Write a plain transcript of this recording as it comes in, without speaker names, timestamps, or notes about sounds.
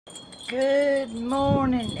Good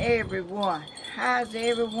morning, everyone. How's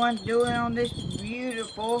everyone doing on this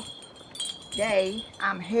beautiful day?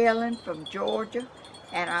 I'm Helen from Georgia,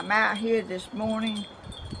 and I'm out here this morning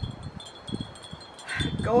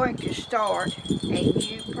going to start a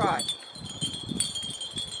new project.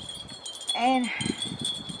 And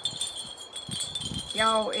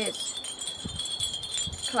y'all,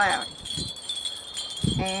 it's cloudy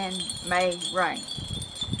and may rain.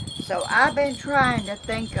 So I've been trying to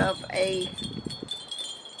think of a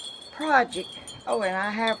project. Oh, and I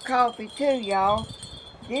have coffee too, y'all.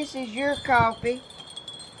 This is your coffee.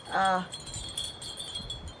 Have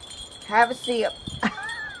a sip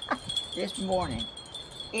this morning.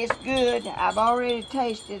 It's good. I've already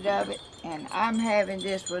tasted of it, and I'm having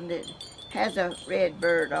this one that has a red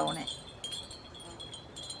bird on it.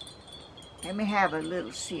 Let me have a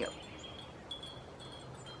little sip.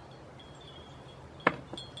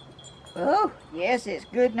 Oh, yes, it's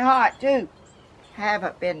good and hot too.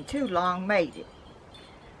 Haven't been too long made it.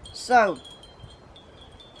 So,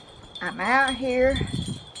 I'm out here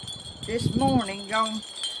this morning going to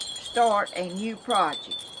start a new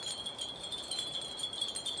project.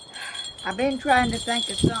 I've been trying to think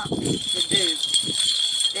of something to do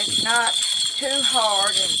that's not too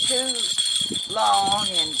hard and too long,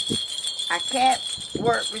 and I can't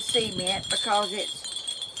work with cement because it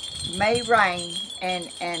may rain,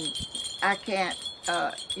 and I can't,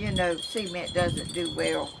 you know, cement doesn't do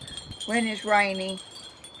well when it's raining.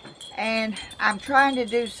 And I'm trying to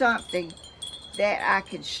do something that I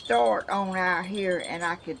can start on out here and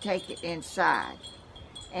I can take it inside.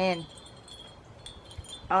 And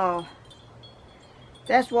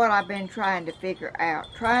that's what I've been trying to figure out.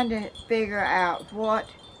 Trying to figure out what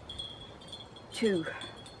to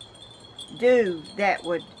do that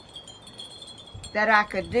I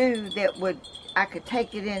could do that would I could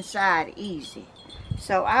take it inside easy.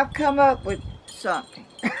 So I've come up with something.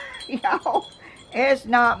 Y'all, it's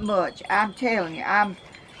not much. I'm telling you, I'm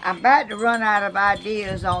about to run out of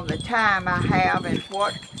ideas on the time I have and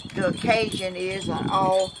what the occasion is and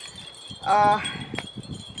all.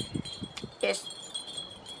 It's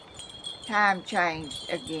time changed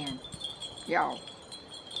again, y'all.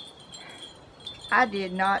 I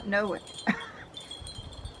did not know it.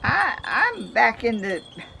 I'm back in the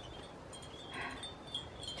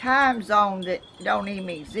time zone that don't even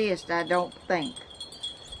exist, I don't think.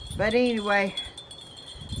 But anyway,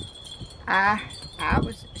 I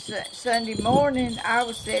was Sunday morning, I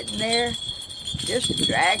was sitting there just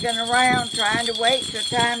dragging around trying to wait for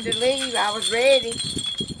time to leave. I was ready,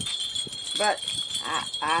 but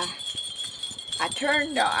I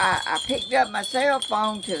picked up my cell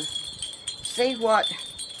phone to see what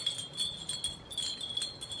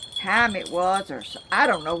time it was, or I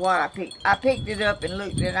don't know what I picked. I picked it up and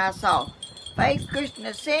looked, and I saw Faith Christian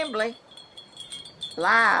Assembly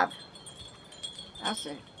live. I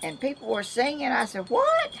said, and people were singing. I said,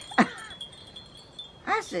 what?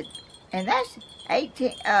 I said, and that's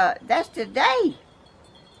 18. That's today.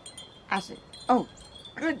 I said, oh,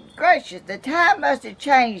 good gracious, the time must have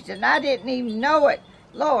changed, and I didn't even know it.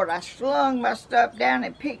 Lord, I slung my stuff down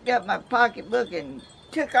and picked up my pocketbook and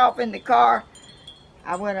took off in the car.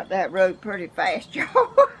 I went up that road pretty fast,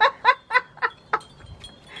 y'all.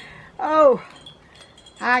 Oh,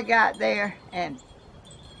 I got there and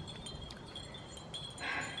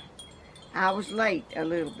I was late a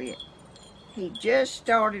little bit. He just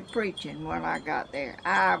started preaching when I got there.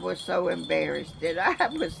 I was so embarrassed that I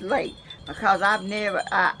was late because I'm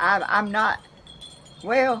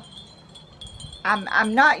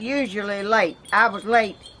not usually late. I was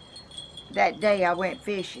late that day I went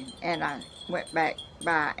fishing, and I went back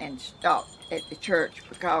by and stopped at the church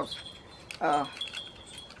because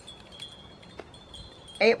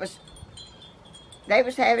they was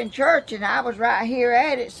having church and I was right here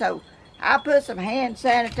at it. So I put some hand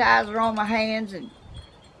sanitizer on my hands and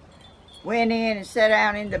went in and sat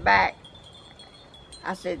down in the back.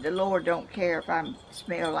 I said, the Lord don't care if I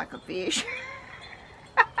smell like a fish.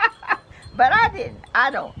 But I didn't. I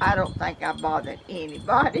don't think I bothered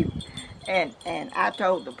anybody. And I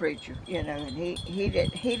told the preacher, you know, and he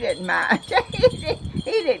didn't mind.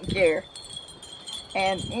 he didn't care.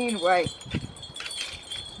 And anyway,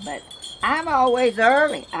 but I'm always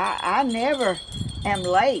early. I never am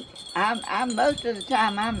late. I'm most of the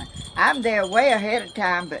time I'm there way ahead of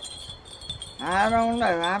time, but I don't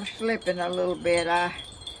know. I'm slipping a little bit. I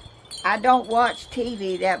don't watch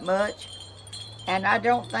TV that much, and I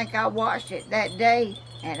don't think I watched it that day.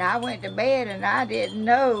 And I went to bed and I didn't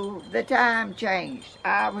know the time changed.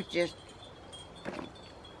 I was just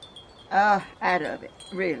out of it,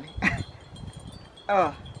 really.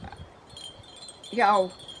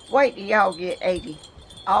 Y'all, Wait till y'all get 80,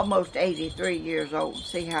 almost 83 years old and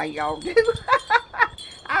see how y'all do.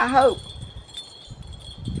 I hope.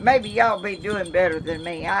 Maybe y'all be doing better than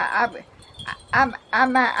me. I'm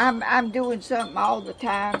doing something all the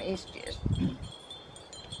time. It's just,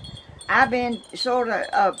 I've been sort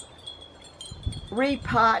of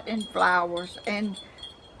repotting flowers and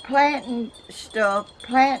planting stuff,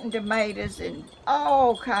 planting tomatoes and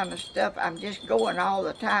all kind of stuff. I'm just going all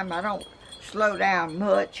the time. I don't slow down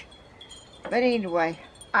much. But anyway,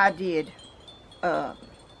 I did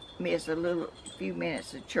miss a few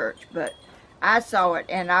minutes of church, but I saw it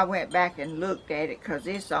and I went back and looked at it because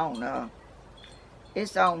it's on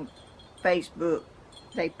Facebook.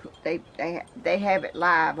 They have it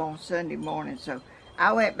live on Sunday morning, so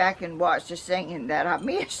I went back and watched the singing that I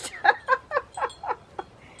missed.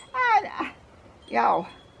 Y'all,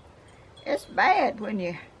 it's bad when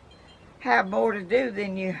you have more to do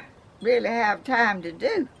than you really have time to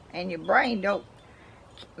do, and your brain don't.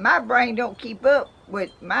 My brain don't keep up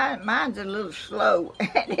with mine. Mine's a little slow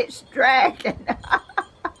and it's dragging.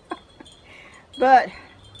 But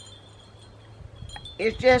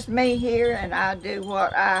it's just me here, and I do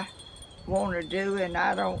what I want to do, and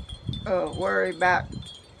I don't worry about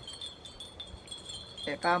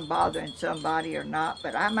if I'm bothering somebody or not.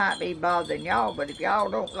 But I might be bothering y'all, but if y'all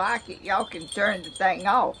don't like it, y'all can turn the thing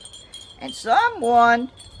off. And someone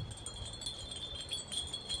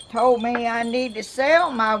told me I need to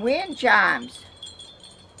sell my wind chimes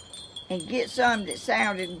and get some that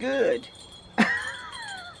sounded good.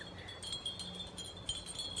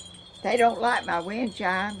 They don't like my wind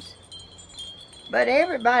chimes, but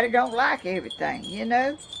everybody don't like everything, you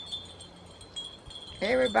know.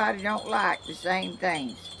 Everybody don't like the same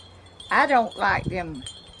things. I don't like them,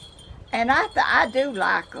 and I do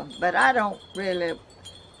like them, but I don't really.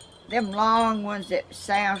 Them long ones that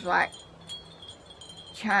sounds like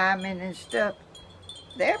chiming and stuff,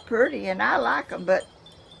 they're pretty and I like them, but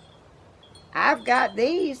I've got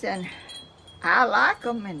these and I like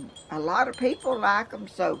them, and a lot of people like them,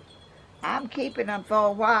 so I'm keeping them for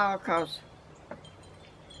a while because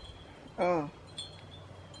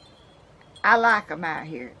I like them out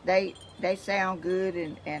here. They sound good,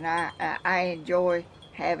 and I enjoy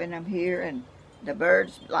having them here, and the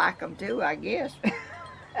birds like them too, I guess.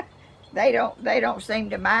 They don't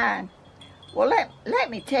seem to mind. Well, let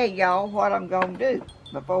me tell y'all what I'm gonna do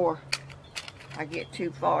before I get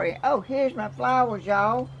too far in. Oh, here's my flowers,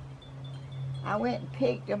 y'all. I went and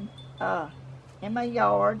picked them in my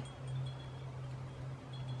yard.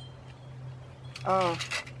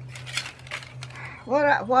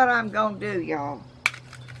 What I'm gonna do, y'all.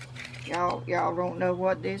 Y'all don't know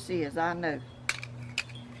what this is, I know.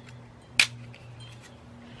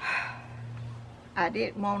 I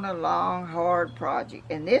didn't want a long, hard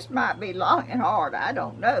project, and this might be long and hard, I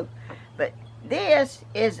don't know. But this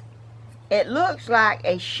is, it looks like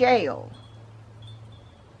a shell.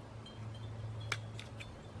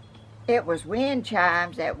 It was wind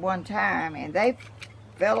chimes at one time, and they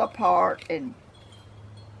fell apart, and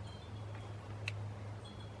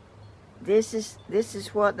this is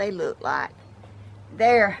what they look like.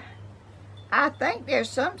 I think they're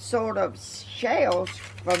some sort of shells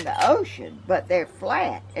from the ocean, but they're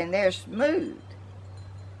flat and they're smooth.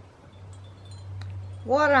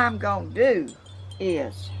 What I'm going to do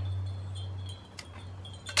is,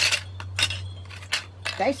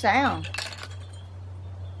 they sound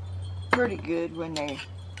pretty good when they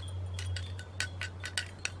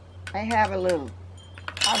have a little,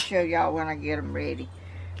 I'll show y'all when I get them ready.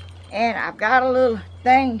 And I've got a little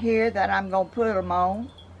thing here that I'm going to put them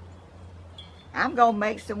on. I'm going to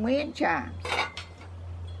make some wind chimes.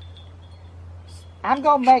 I'm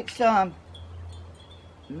going to make some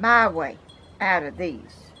my way out of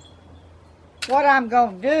these. What I'm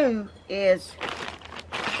going to do is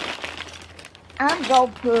I'm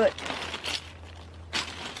going to put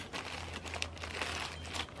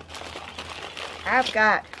I've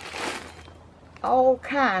got all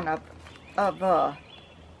kind of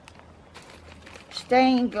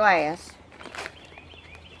stained glass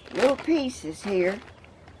little pieces here.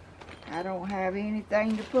 I don't have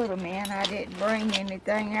anything to put them in. I didn't bring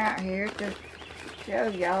anything out here to show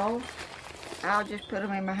y'all. I'll just put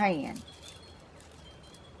them in my hand.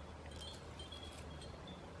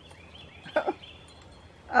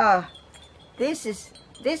 This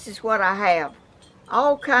is what I have.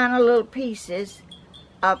 All kind of little pieces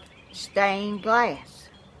of stained glass.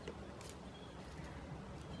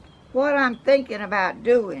 What I'm thinking about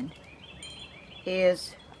doing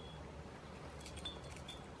is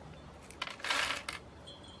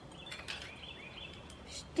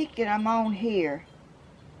sticking them on here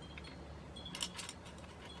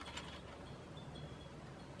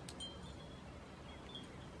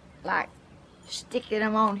like sticking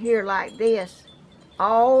them on here like this,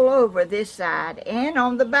 all over this side and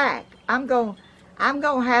on the back. I'm gonna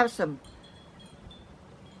have some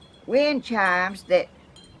wind chimes that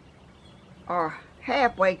are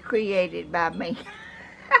halfway created by me.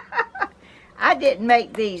 I didn't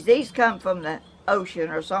make these. These come from the ocean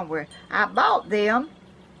or somewhere. I bought them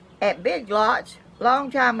at Big Lots a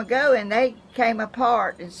long time ago, and they came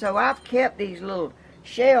apart, and so I've kept these little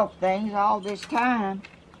shelf things all this time,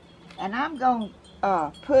 and I'm going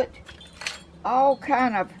to put all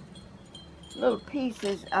kind of little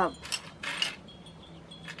pieces of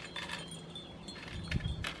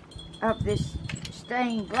this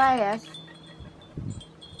stained glass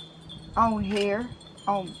on here,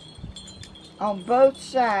 on both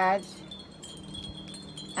sides.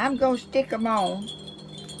 I'm going to stick them on,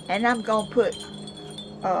 and I'm going to put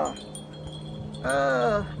I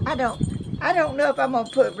don't know if I'm going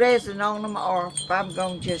to put resin on them or if I'm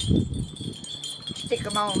going to just stick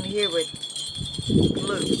them on here with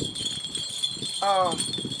glue.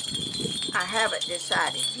 I haven't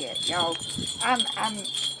decided yet, y'all.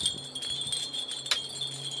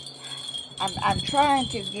 I'm trying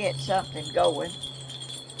to get something going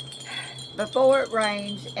before it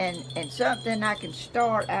rains, and something I can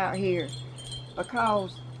start out here,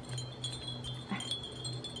 because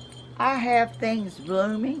I have things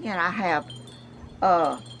blooming, and I have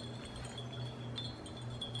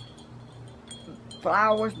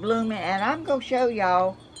flowers blooming, and I'm going to show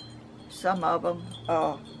y'all some of them.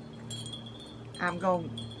 I'm going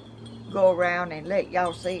to go around and let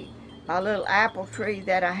y'all see my little apple tree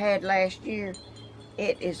that I had last year.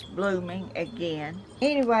 It is blooming again.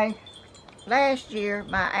 Anyway, last year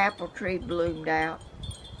my apple tree bloomed out.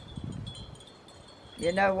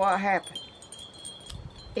 You know what happened?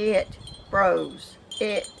 It froze.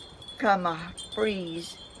 It come a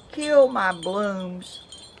freeze, killed my blooms.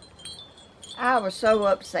 I was so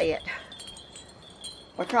upset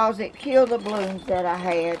because it killed the blooms that I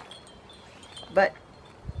had. But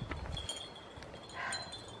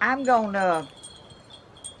I'm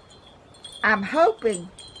hoping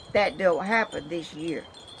that don't happen this year.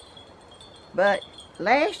 But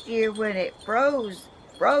last year when it froze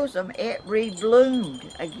them, it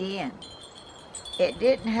rebloomed again. It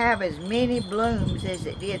didn't have as many blooms as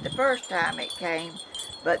it did the first time it came,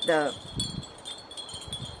 but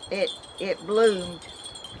it bloomed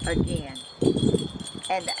again.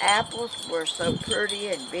 And the apples were so pretty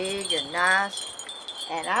and big and nice.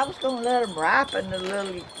 And I was going to let them ripen a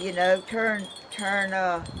little, you know, turn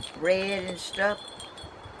red and stuff.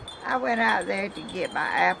 I went out there to get my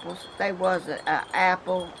apples. There wasn't an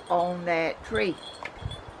apple on that tree.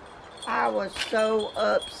 I was so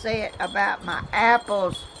upset about my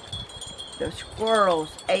apples. The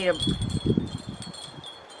squirrels ate them.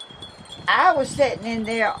 I was sitting in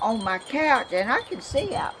there on my couch, and I can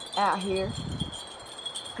see out here,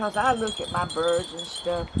 because I look at my birds and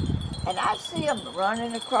stuff, and I see them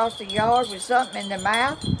running across the yard with something in their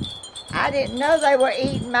mouth. I didn't know they were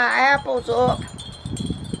eating my apples up.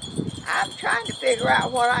 I'm trying to figure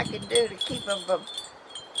out what I can do to keep them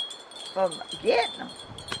from getting them.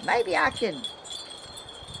 Maybe I can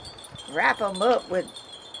wrap them up with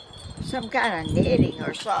some kind of netting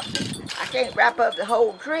or something. I can't wrap up the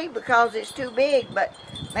whole tree because it's too big, but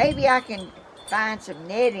maybe I can find some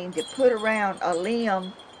netting to put around a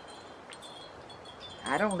limb.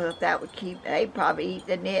 I don't know if that would keep, they'd probably eat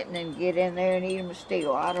the netting and get in there and eat them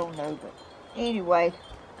still. I don't know, but anyway,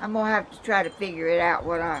 I'm going to have to try to figure it out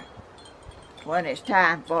when it's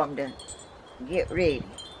time for them to get ready.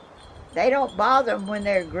 They don't bother them when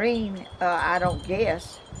they're green, I don't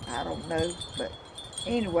guess. I don't know, but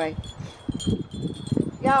anyway,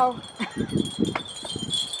 y'all,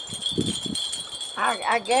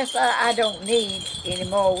 I guess I don't need any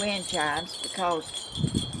more wind chimes, because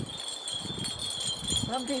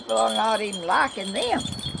some people are not even liking them.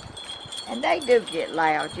 And they do get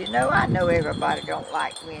loud, you know. I know everybody don't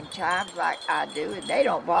like wind chimes like I do, and they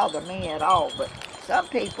don't bother me at all, but some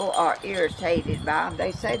people are irritated by them.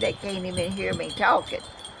 They say they can't even hear me talking.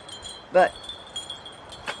 But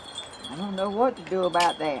I don't know what to do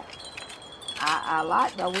about that. I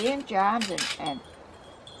like the wind chimes,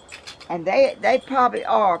 and they probably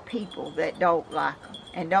are people that don't like them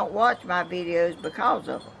and don't watch my videos because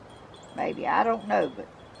of them. Maybe, I don't know,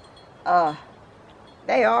 but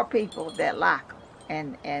they are people that like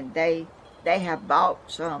them, and they have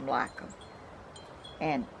bought some like them.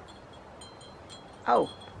 And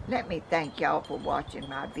oh, let me thank y'all for watching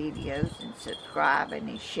my videos and subscribing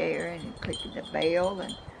and sharing and clicking the bell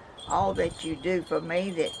and all that you do for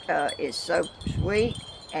me that is so sweet.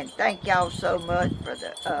 And thank y'all so much for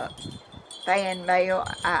the fan mail.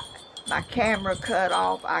 My camera cut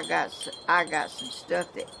off. I got some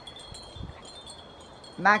stuff that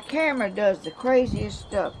my camera does the craziest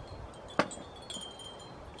stuff.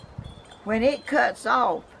 When it cuts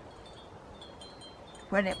off,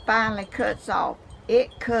 when it finally cuts off,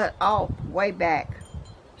 it cut off way back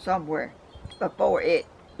somewhere before it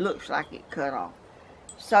looks like it cut off.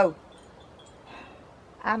 So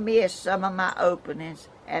I missed some of my openings,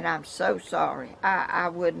 and I'm so sorry. I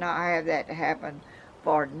would not have that to happen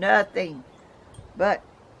for nothing. But,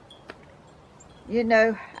 you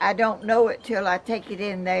know, I don't know it till I take it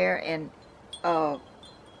in there and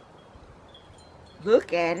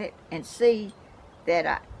look at it and see that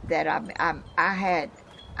I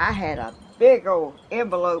had a big old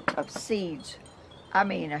envelope of seeds. I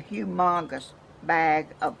mean, a humongous bag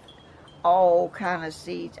of all kind of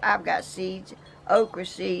seeds. I've got seeds, okra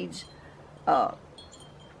seeds,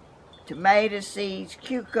 tomato seeds,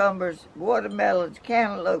 cucumbers, watermelons,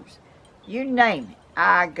 cantaloupes, you name it,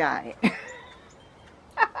 I got it.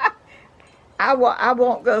 I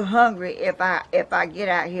won't go hungry if I get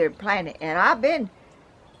out here and plant it. And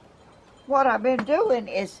what I've been doing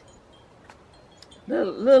is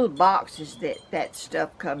little boxes that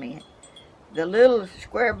stuff come in. The little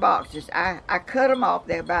square boxes, I cut them off.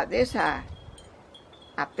 They're about this high.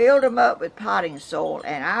 I filled them up with potting soil,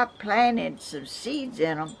 and I planted some seeds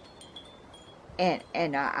in them.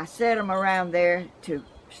 And I set them around there to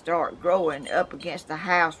start growing up against the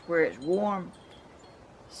house where it's warm.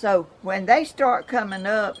 So when they start coming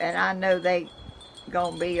up, and I know they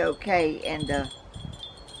gonna be okay, and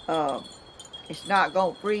it's not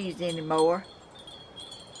gonna freeze anymore,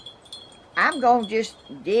 I'm gonna just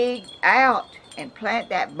dig out and plant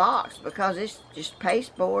that box, because it's just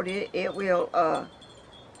pasteboard. It will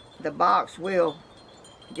the box will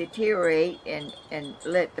deteriorate and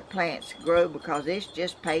let the plants grow, because it's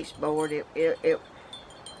just pasteboard.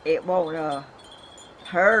 It won't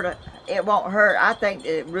hurt. It won't hurt. I think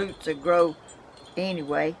the roots will grow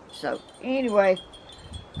anyway. So anyway,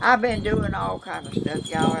 I've been doing all kind of stuff,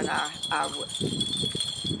 y'all, and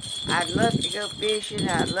I'd love to go fishing.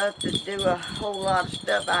 I'd love to do a whole lot of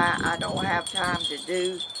stuff I don't have time to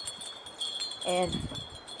do.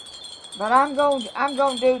 But I'm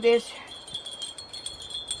gonna do this.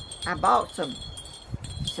 I bought some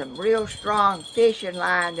real strong fishing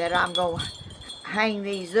line that I'm gonna hang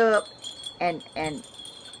these up and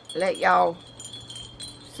let y'all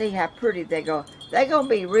see how pretty they go. They're gonna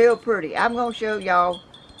be real pretty. I'm gonna show y'all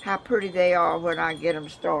how pretty they are when I get them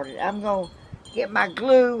started. I'm gonna get my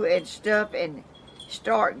glue and stuff and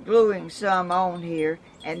start gluing some on here,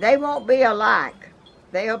 and they won't be alike.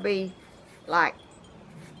 They'll be like,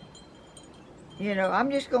 you know,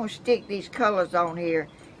 I'm just gonna stick these colors on here,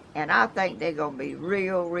 and I think they're gonna be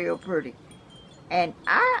real pretty. And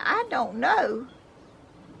I don't know.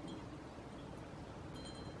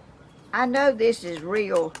 I know this is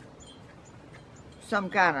real, some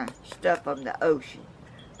kind of stuff from the ocean,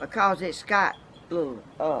 because it's got little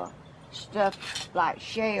stuff like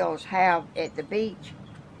shells have at the beach.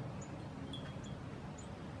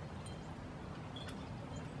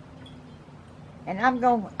 And I'm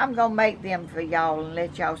gonna make them for y'all and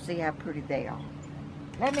let y'all see how pretty they are.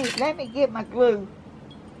 Let me get my glue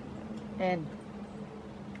and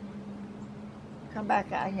come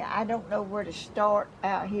back out here. I don't know where to start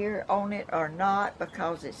out here on it or not,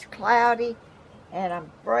 because it's cloudy and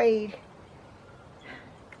I'm afraid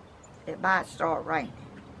it might start raining.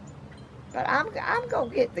 But I'm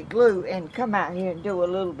gonna get the glue and come out here and do a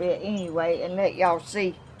little bit anyway and let y'all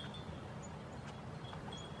see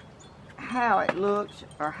how it looks,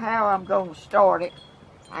 or how I'm gonna start it.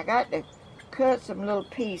 I got to cut some little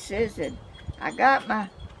pieces, and I got my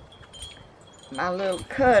little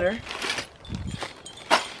cutter,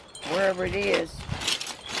 wherever it is.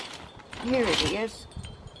 Here it is.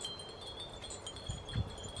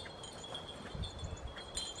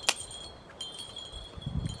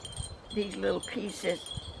 These little pieces,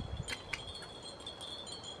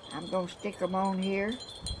 I'm gonna stick them on here.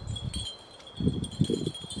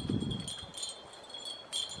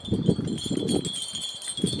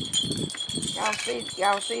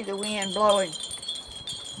 Y'all see the wind blowing.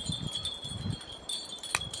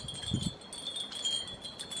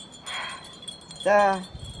 The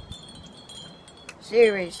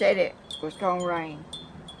Siri said it was gonna rain,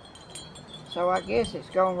 so I guess it's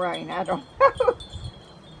gonna rain. I don't know.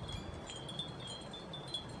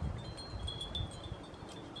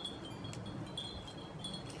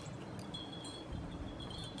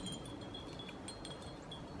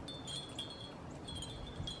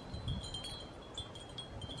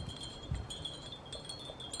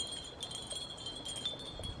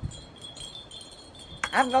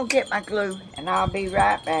 I'm gonna get my glue and I'll be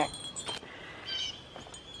right back.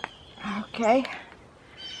 Okay,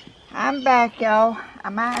 I'm back, y'all.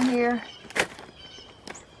 I'm out here.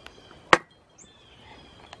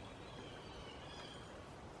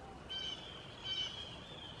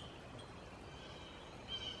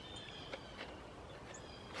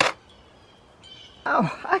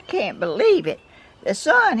 Oh, I can't believe it. The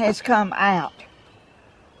sun has come out.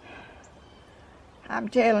 I'm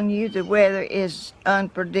telling you, the weather is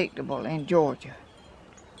unpredictable in Georgia.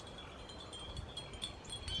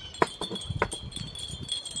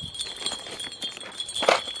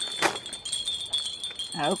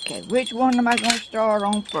 Okay, which one am I going to start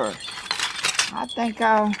on first? I think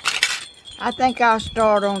I'll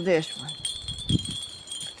start on this one.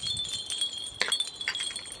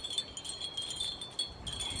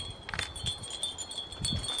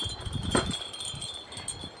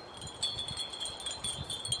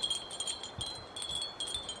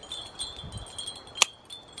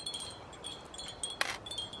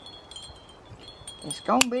 It's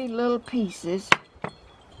going to be little pieces. Okay,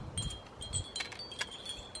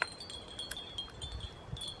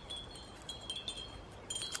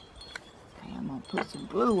 I'm going to put some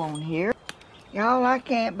glue on here. Y'all, I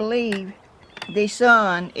can't believe the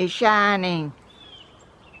sun is shining.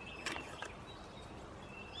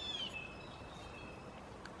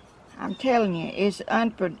 I'm telling you, it's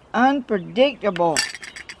unpredictable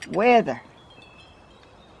weather.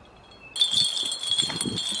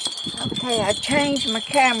 Okay, I changed my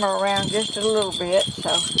camera around just a little bit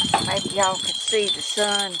so maybe y'all could see the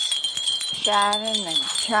sun shining and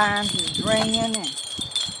chimes is ringing and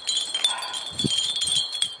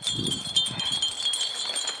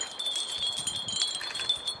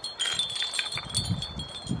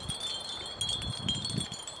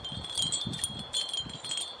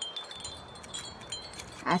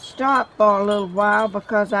I stopped for a little while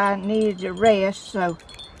because I needed to rest, so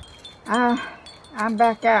I'm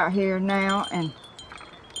back out here now and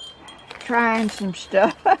trying some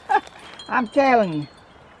stuff. I'm telling you,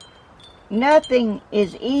 nothing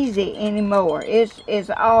is easy anymore. It's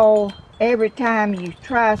all, every time you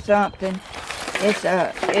try something, it's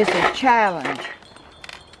a challenge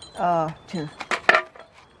to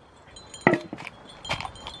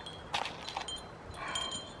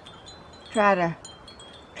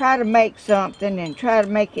try to make something and try to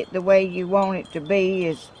make it the way you want it to be.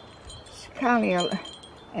 It's kind of,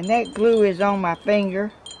 and that glue is on my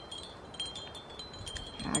finger.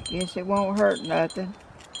 I guess it won't hurt nothing.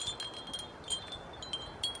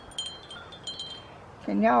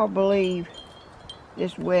 Can y'all believe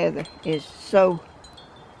this weather is so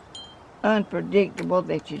unpredictable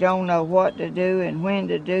that you don't know what to do and when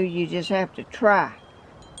to do? You just have to try.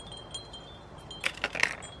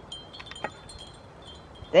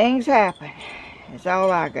 Things happen. That's all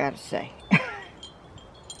I gotta say.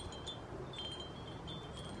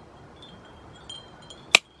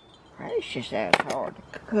 Gracious, that's hard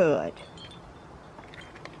to cut.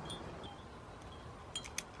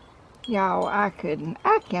 Y'all, I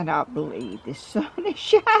cannot believe the sun is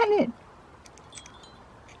shining.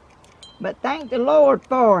 But thank the Lord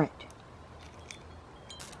for it.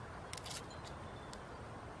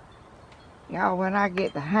 Y'all, when I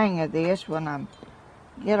get the hang of this, when I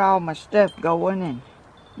get all my stuff going, and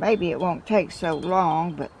maybe it won't take so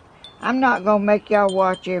long, but I'm not gonna make y'all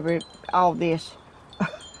watch all this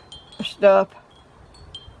stuff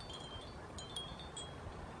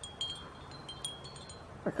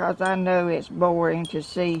because I know it's boring to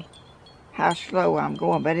see how slow I'm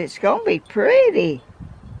going, but it's gonna be pretty.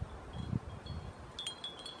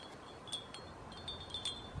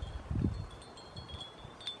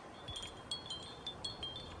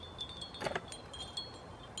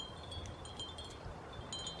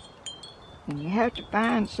 And you have to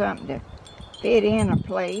find something to fit in a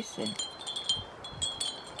place, and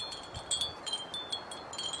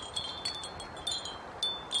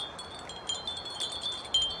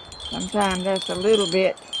sometimes that's a little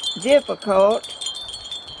bit difficult.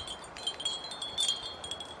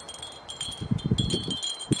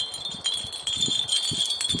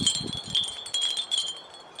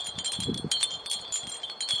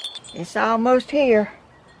 It's almost here.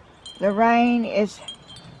 The rain is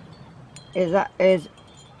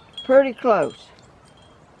pretty close.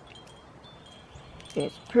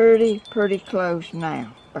 It's pretty close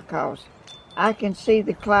now because I can see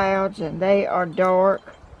the clouds and they are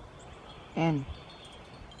dark, and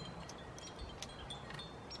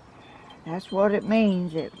that's what it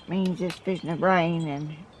means. It means it's fixing to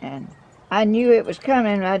rain, and I knew it was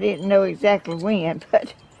coming. I didn't know exactly when,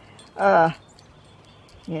 but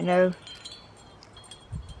you know,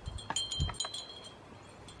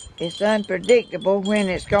 it's unpredictable when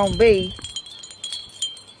it's going to be.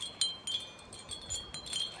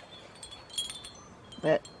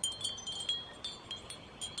 But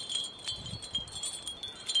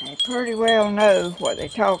they pretty well know what they're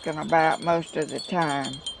talking about most of the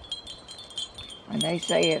time when they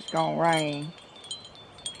say it's going to rain.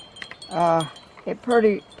 It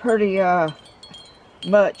pretty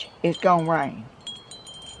much is going to rain.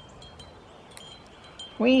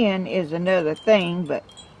 When is another thing, but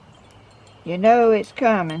you know it's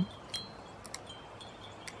coming.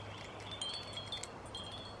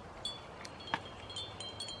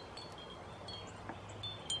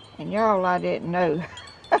 And y'all, I didn't know.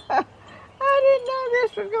 I didn't know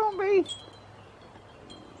this was going to be.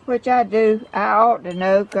 Which I do. I ought to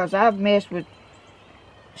know because I've messed with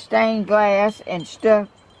stained glass and stuff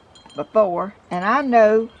before. And I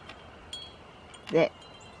know that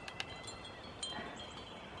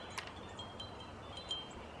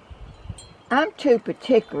I'm too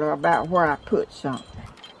particular about where I put something.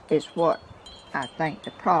 Is what I think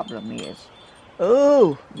the problem is.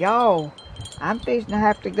 Oh, y'all, I'm fixing to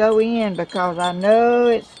have to go in because I know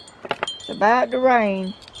it's about to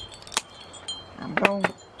rain. I'm going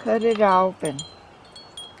to cut it off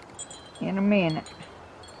in a minute.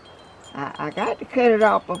 I got to cut it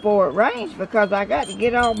off before it rains because I got to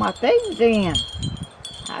get all my things in.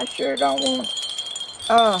 I sure don't want,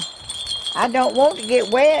 I don't want to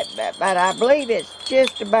get wet, but I believe it's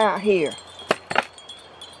just about here.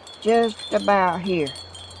 Just about here.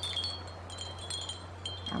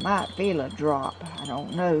 I might feel a drop. I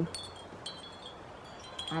don't know.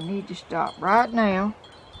 I need to stop right now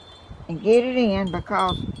and get it in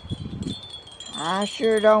because I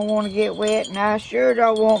sure don't want to get wet, and I sure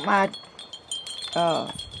don't want my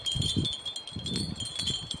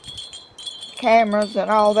cameras and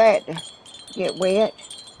all that to get wet.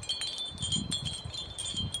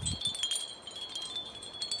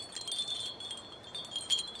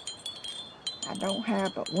 I don't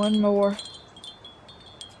have but one more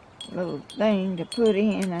little thing to put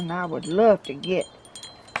in, and I would love to get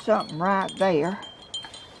something right there.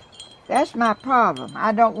 That's my problem.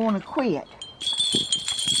 I don't want to quit.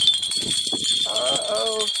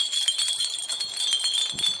 Uh-oh.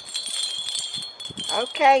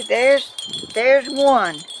 Okay, there's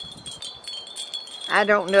one. I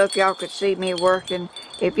don't know if y'all could see me working.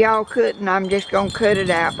 If y'all couldn't, I'm just going to cut it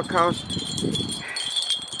out because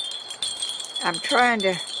I'm trying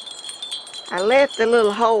to... I left the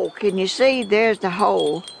little hole. Can you see? There's the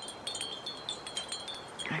hole.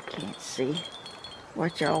 I can't see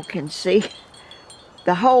what y'all can see.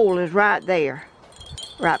 The hole is right there.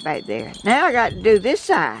 Right back there. Now I got to do this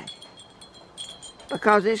side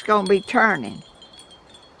because it's going to be turning.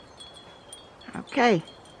 Okay.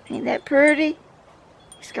 Ain't that pretty?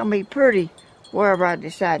 It's going to be pretty wherever I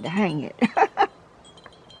decide to hang it.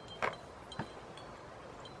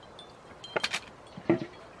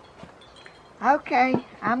 Okay,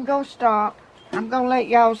 I'm going to stop. I'm going to let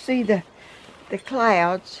y'all see the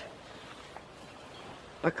clouds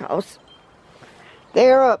because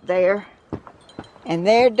they're up there and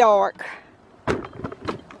they're dark.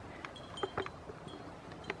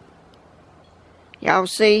 Y'all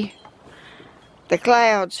see the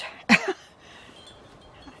clouds?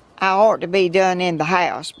 I ought to be done in the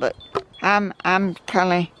house, but I'm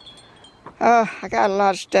kind of, I got a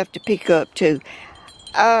lot of stuff to pick up too.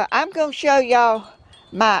 I'm going to show y'all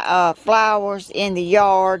my flowers in the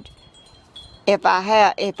yard if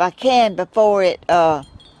I can before it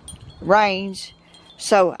rains.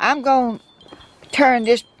 So I'm going to turn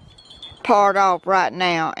this part off right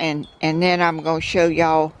now, and then I'm going to show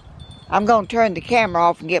y'all. I'm going to turn the camera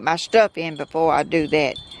off and get my stuff in before I do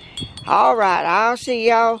that. All right, I'll see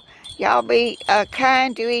y'all. Y'all be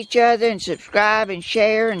kind to each other and subscribe and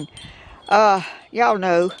share, and y'all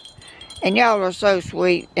know. And y'all are so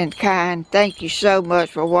sweet and kind. Thank you so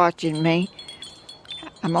much for watching me.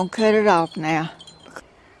 I'm going to cut it off now.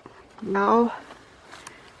 Y'all,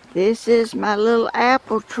 this is my little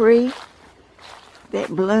apple tree that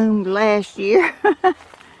bloomed last year.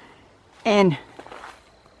 And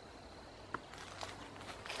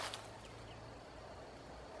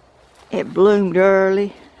it bloomed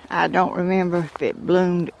early. I don't remember if it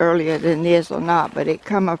bloomed earlier than this or not, but it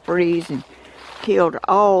come a freeze and killed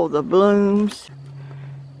all the blooms.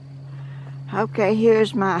 Okay,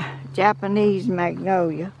 here's my Japanese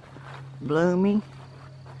magnolia blooming.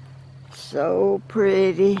 So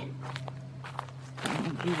pretty. Let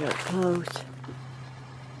me get up close.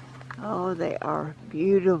 Oh, they are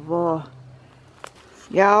beautiful.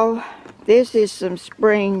 Y'all, this is some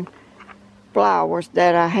spring flowers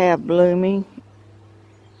that I have blooming.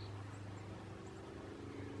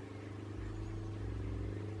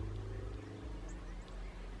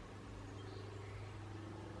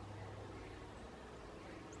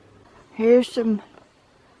 Here's some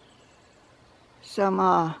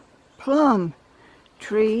plum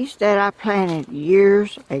trees that I planted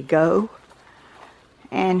years ago,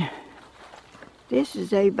 and this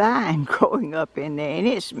is a vine growing up in there, and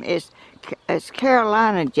it's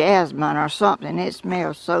Carolina jasmine or something. It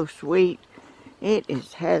smells so sweet. It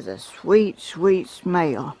has a sweet, sweet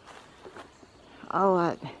smell.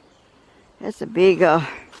 Oh, it's a big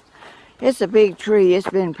tree. It's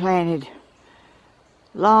been planted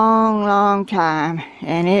long time,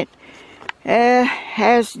 and it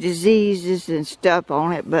has diseases and stuff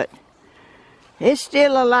on it, but it's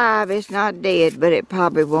still alive. It's not dead, but it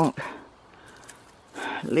probably won't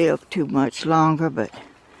live too much longer. But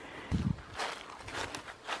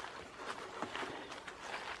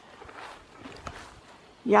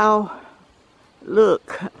y'all,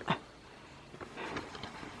 look,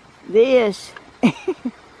 this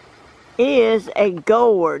is a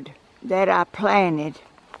gourd that I planted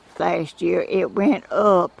last year. It went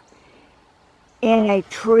up in a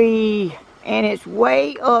tree, and it's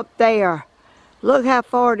way up there. Look how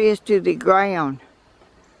far it is to the ground.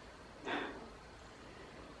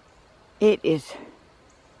 It is.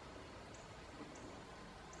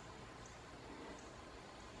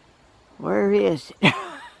 Where is it?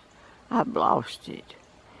 I've lost it.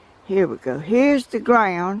 Here we go. Here's the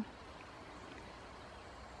ground.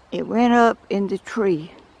 It went up in the tree.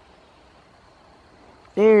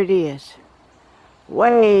 There it is.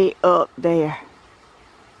 Way up there.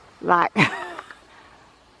 Like,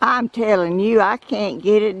 I'm telling you, I can't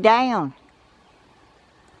get it down.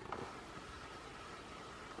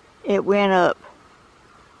 It went up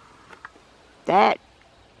that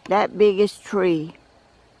biggest tree,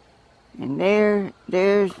 and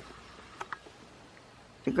there's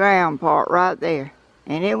the ground part right there,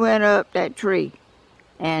 and it went up that tree,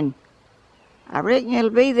 and I reckon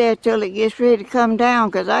it'll be there till it gets ready to come down,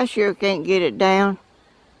 because I sure can't get it down.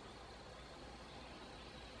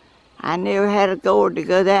 I never had a gourd to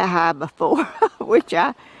go that high before, which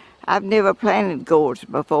I've never planted gourds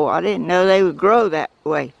before. I didn't know they would grow that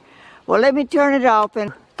way. Well, let me turn it off,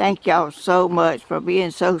 and thank y'all so much for being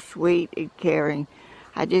so sweet and caring.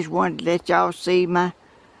 I just wanted to let y'all see my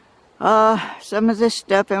some of this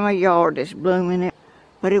stuff in my yard that's blooming,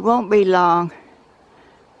 but it won't be long.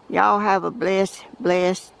 Y'all have a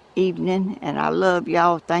blessed evening, and I love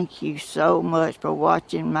y'all. Thank you so much for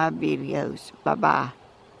watching my videos. Bye-bye.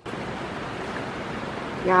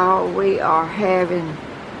 Y'all, we are having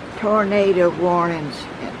tornado warnings,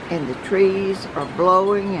 and the trees are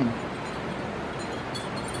blowing, and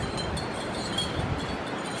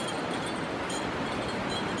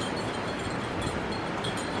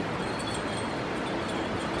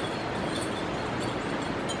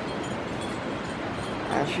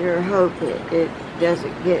I sure hope it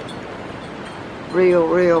doesn't get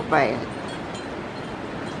real bad.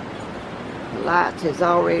 The lights has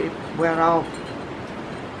already went off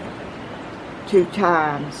 2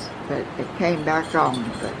 times, but it came back on.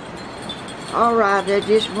 But alright, I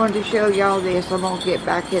just wanted to show y'all this. I'm gonna get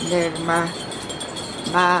back in there to my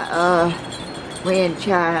wind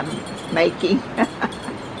chime making.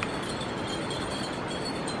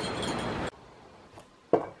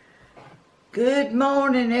 Good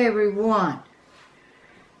morning, everyone.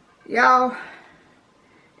 Y'all,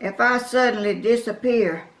 if I suddenly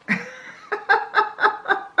disappear,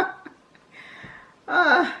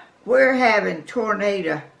 we're having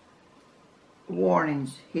tornado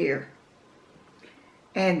warnings here.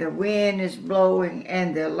 And the wind is blowing,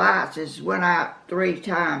 and the lights has went out 3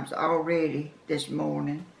 times already this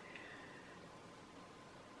morning.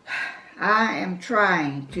 I am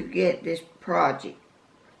trying to get this project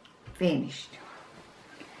finished.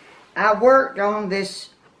 I worked on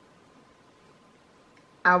these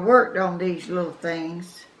little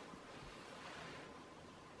things.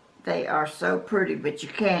 They are so pretty, but you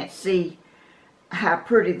can't see how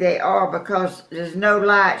pretty they are because there's no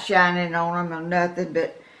light shining on them or nothing.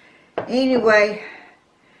 But anyway,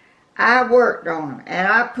 I worked on them, and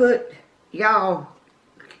I put, y'all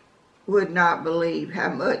would not believe how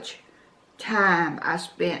much time I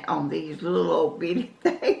spent on these little old bitty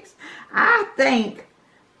things. I think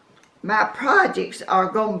my projects are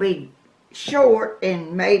going to be short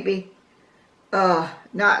and maybe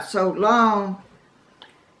not so long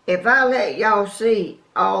if I let y'all see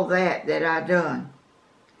all that I done.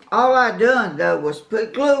 All I done though was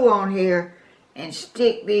put glue on here and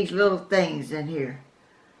stick these little things in here.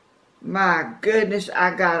 My goodness,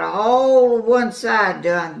 I got all of one side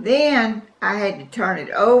done. Then I had to turn it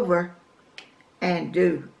over and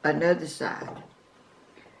do another side.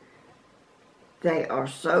 They are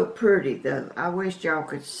so pretty though. I wish y'all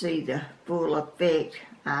could see the full effect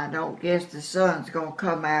I don't guess the sun's going to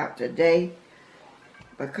come out today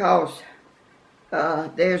because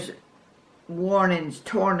there's warnings,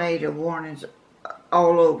 tornado warnings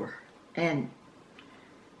all over. And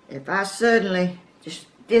if I suddenly just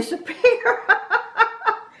disappear,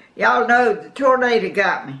 y'all know the tornado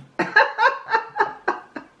got me.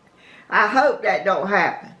 I hope that don't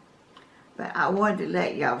happen. But I wanted to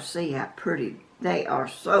let y'all see how pretty they are.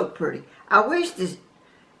 So pretty. I wish the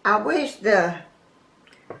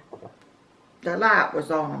light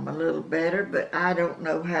was on them a little better, but I don't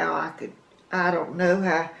know how I could. I don't know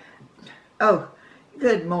how. Oh,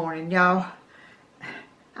 good morning, y'all.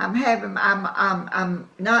 I'm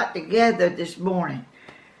not together this morning.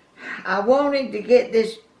 I wanted to get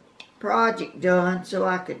this project done so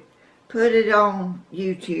I could put it on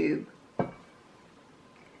YouTube.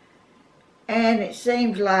 And it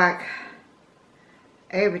seems like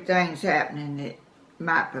everything's happening that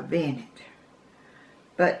might prevent it.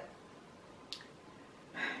 But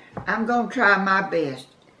I'm going to try my best.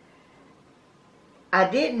 I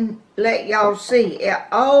didn't let y'all see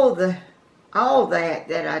all that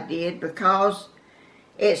I did because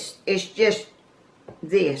it's just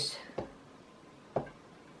this.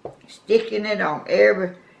 Sticking it on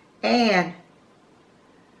and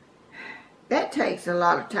that takes a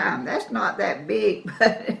lot of time. That's not that big,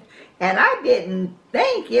 but and I didn't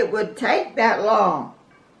think it would take that long.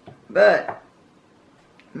 But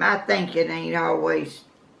my thinking ain't always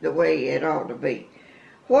the way it ought to be.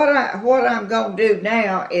 What I'm going to do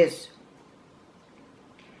now is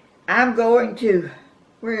I'm going to,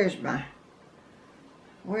 where's my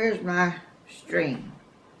string?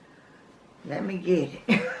 Let me get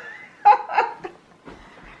it.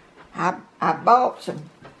 I bought some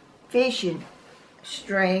fishing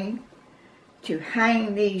string to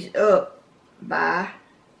hang these up by.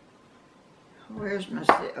 Where's my,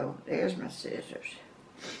 oh, there's my scissors.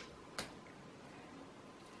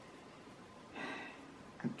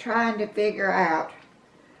 I'm trying to figure out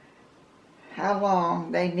how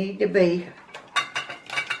long they need to be.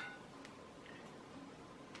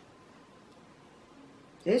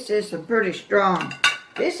 This is some pretty strong.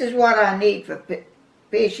 This is what I need for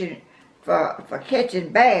fishing, for catching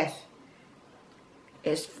bass.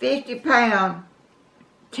 It's 50-pound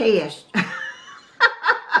test.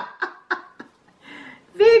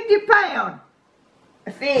 50-pound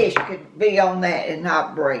fish could be on that and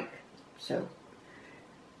not break. So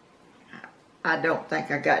I don't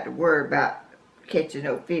think I got to worry about catching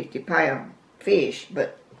no 50-pound fish,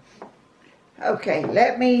 but okay,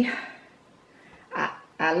 let me,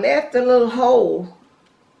 I left a little hole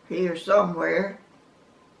here somewhere.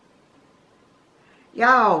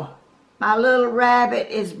 Y'all, my little rabbit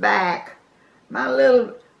is back. My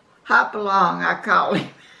little hop-along, I call him.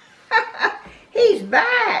 He's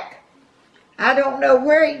back. I don't know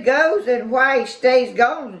where he goes and why he stays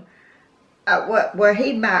gone. Where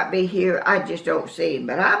he might be here, I just don't see him.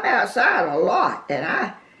 But I'm outside a lot, and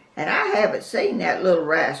I haven't seen that little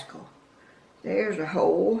rascal. There's a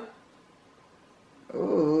hole.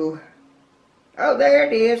 Ooh. Oh, there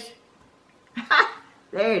it is.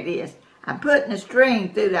 There it is. I'm putting a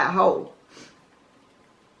string through that hole.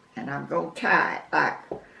 And I'm going to tie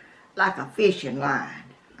it like a fishing line,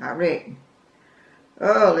 I reckon.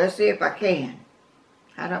 Oh, let's see if I can.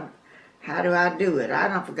 How do I do it? I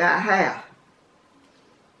don't forgot how.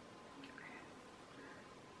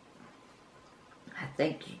 I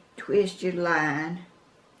think you twist your line.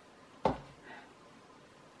 I'm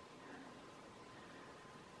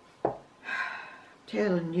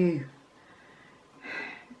telling you,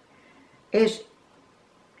 it's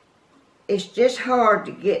just hard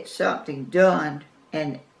to get something done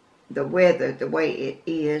and the weather the way it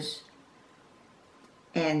is.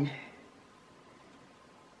 And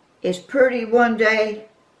it's pretty one day.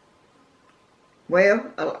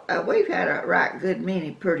 Well, we've had a right good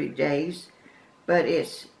many pretty days, but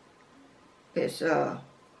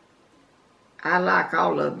I like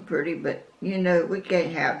all of them pretty, but you know, we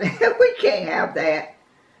can't have that. We can't have that.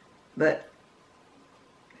 But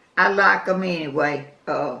I like them anyway.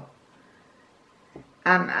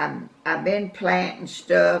 I've been planting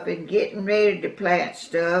stuff and getting ready to plant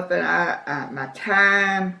stuff, and my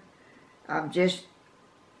time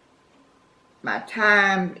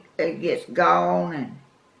it gets gone, and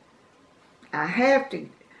I have to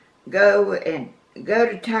go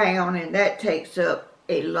to town, and that takes up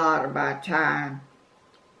a lot of my time,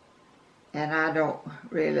 and I don't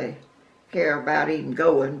really care about even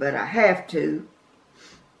going, but I have to.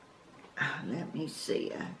 Let me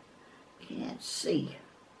see. I can't see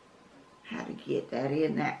how to get that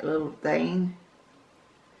in that little thing.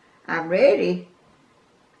 I'm ready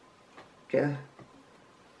to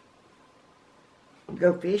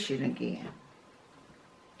go fishing again.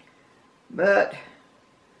 But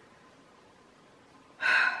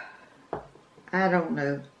I don't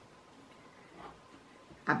know.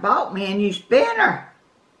 I bought me a new spinner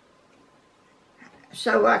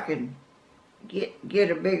so I can get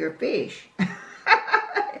a bigger fish.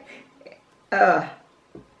 I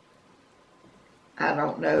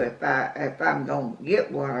don't know if I'm gonna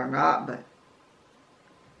get one or not, but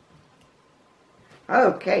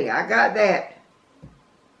okay, I got that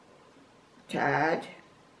tied.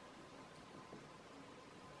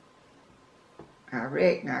 I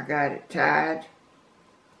reckon I got it tied.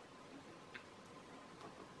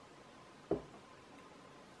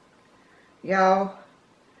 Y'all,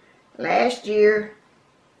 last year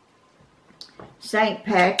St.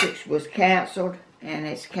 Patrick's was canceled, and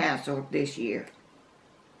it's canceled this year.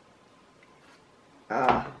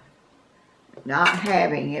 Not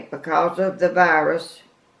having it because of the virus.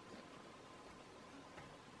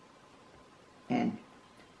 And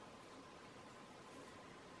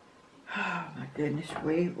oh my goodness,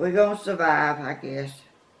 we're gonna survive, I guess.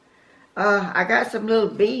 I got some little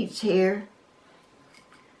beads here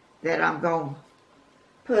that I'm gonna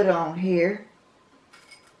put on here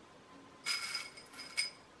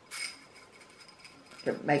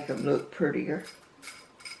to make them look prettier.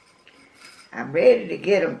 I'm ready to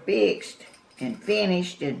get them fixed and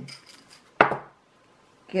finished and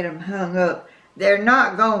get them hung up. They're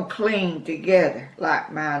not gonna cling together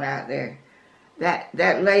like mine out there.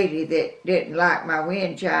 That lady that didn't like my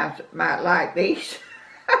wind chimes might like these,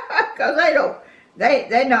 cause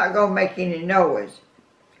they're not gonna make any noise.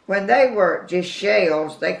 When they were just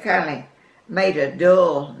shells, they kind of made a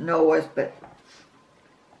dull noise. But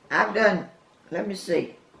I've done. Let me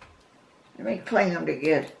see. Let me cling them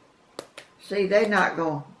together. See, they're not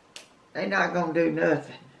gonna do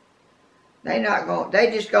nothing. They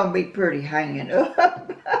just gonna be pretty hanging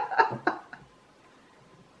up.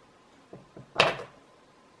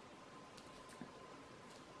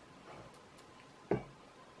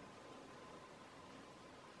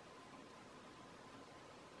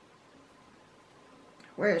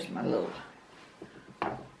 Where's my little?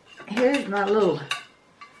 Here's my little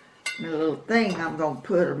thing I'm gonna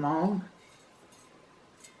put them on.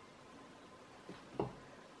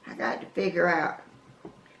 I got to figure out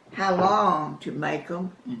how long to make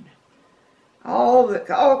them, and all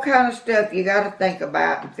kind of stuff you got to think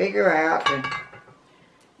about and figure out. And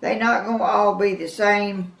they're not gonna all be the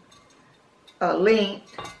same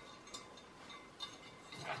length.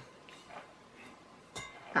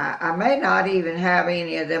 I may not even have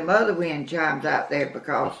any of them other wind chimes out there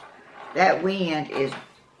because that wind is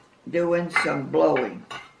doing some blowing.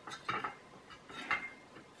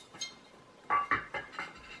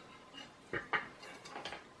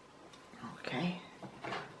 Okay,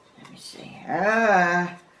 let me see.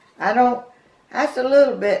 That's a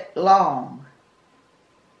little bit long,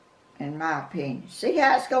 in my opinion. See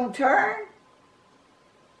how it's gonna turn?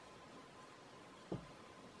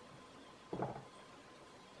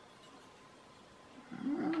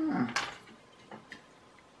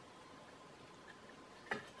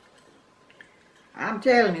 I'm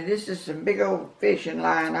telling you, this is some big old fishing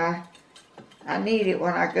line. I need it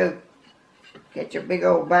when I go catch a big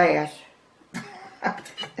old bass.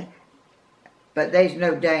 But there's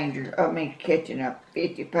no danger of me catching a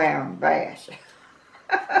 50-pound bass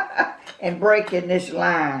and breaking this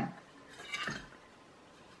line.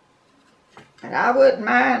 And I wouldn't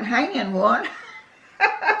mind hanging one.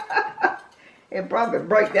 It'd probably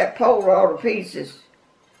break that pole all to pieces.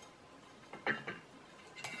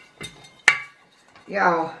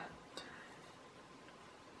 Y'all,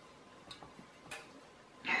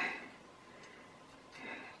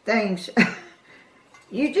 things,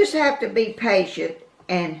 you just have to be patient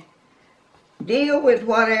and deal with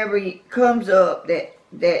whatever comes up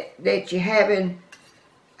that you're having.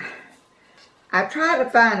 I try to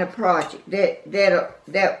find a project that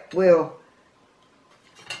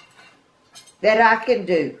I can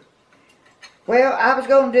do. Well, I was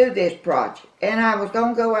going to do this project, and I was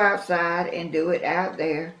going to go outside and do it out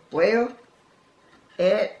there. Well,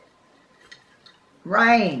 it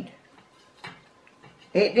rained.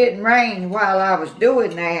 It didn't rain while I was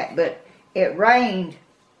doing that, but it rained.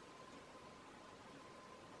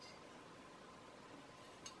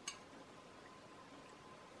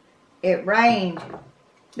 It rained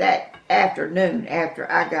that afternoon after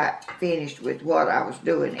I got finished with what I was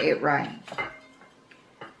doing. It rained.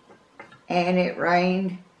 And it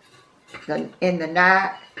rained in the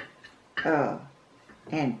night,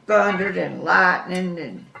 and thundered and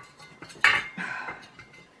lightning,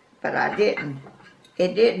 but it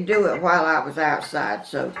didn't do it while I was outside,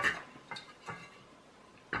 so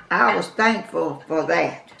I was thankful for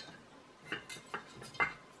that.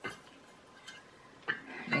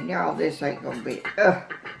 And y'all, this ain't gonna be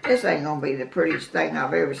the prettiest thing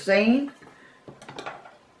I've ever seen.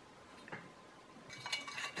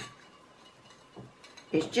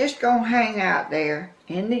 It's just gonna hang out there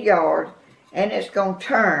in the yard, and it's gonna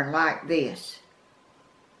turn like this.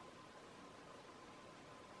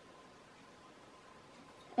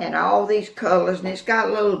 And all these colors, and it's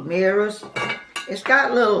got little mirrors. It's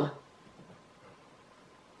got little,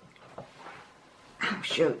 I'll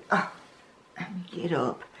show you. Oh, let me get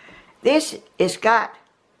up. This, it's got,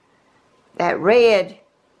 that red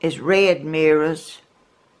is red mirrors,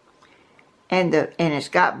 and it's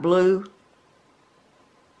got blue,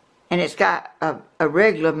 and it's got a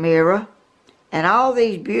regular mirror, and all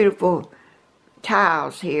these beautiful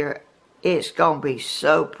tiles here. It's gonna be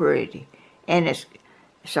so pretty, and it's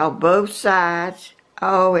on both sides.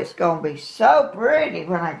 Oh, it's gonna be so pretty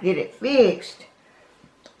when I get it fixed.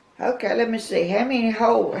 Okay, let me see. How many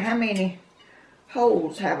holes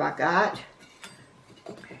have I got?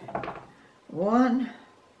 1,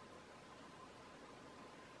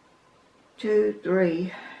 2,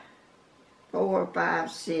 3, 4,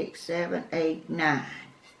 5, 6, 7, 8, 9.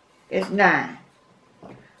 It's 9.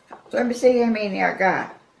 Let me see how many I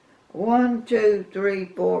got. 1, 2, 3,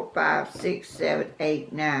 4, 5, 6, 7,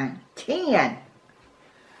 8, 9, 10.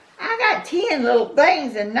 I got 10 little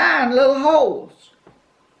things and 9 little holes.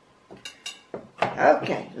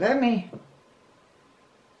 Okay, let me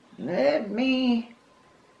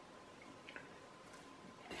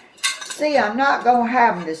see. I'm not gonna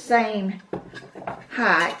have them the same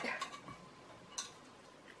height,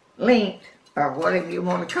 length, or whatever you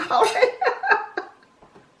want to call it.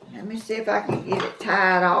 Let me see if I can get it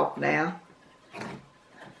tied off now.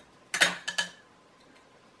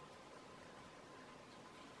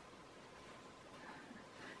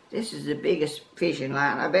 This is the biggest fishing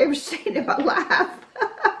line I've ever seen in my life.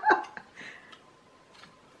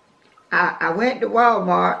 I went to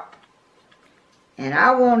Walmart and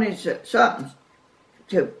I wanted something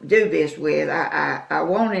to do this with. I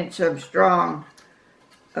wanted some strong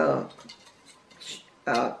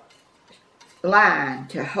line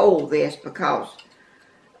to hold this, because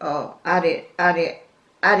I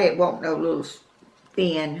didn't want no little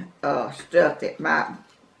thin stuff that might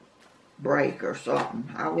break or something.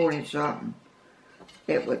 I wanted something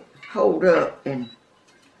that would hold up, and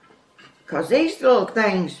because these little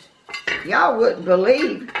things, y'all wouldn't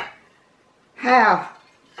believe how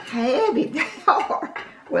heavy they are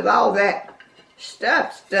with all that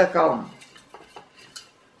stuff stuck on them.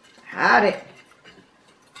 I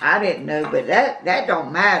didn't know, but that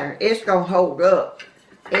don't matter. It's gonna hold up.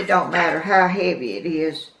 It don't matter how heavy it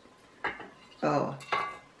is.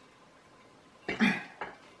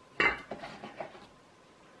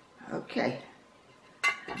 Okay,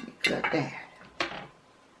 let me cut that.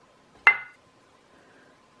 Let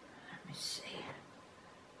me see.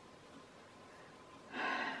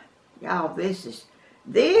 Y'all, this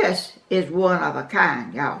is one of a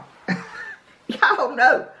kind, y'all. Y'all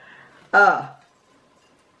know.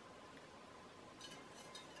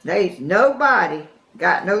 There's nobody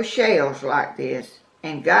got no shells like this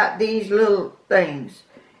and got these little things,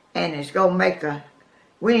 and it's gonna make a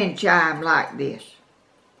wind chime like this.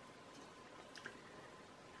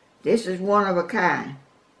 This is one of a kind.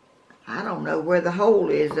 I don't know where the hole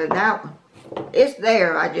is in that one. It's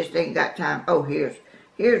there, I just ain't got time. Oh, here's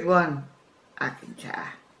one I can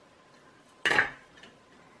tie.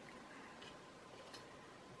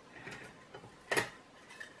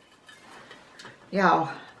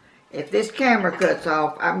 Y'all, if this camera cuts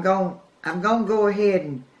off, I'm gonna go ahead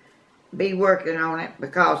and be working on it,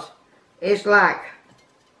 because it's like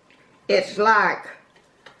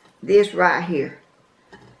this right here.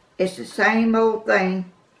 It's the same old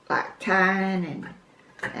thing, like tying,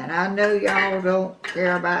 and I know y'all don't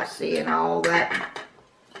care about seeing all that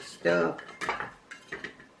stuff.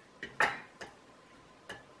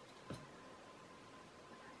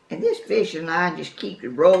 And this fishing line just keeps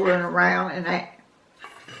rolling around and that,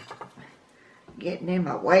 getting in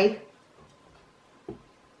my way.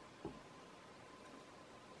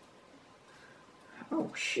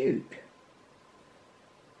 Oh shoot.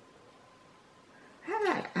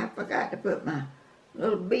 I forgot to put my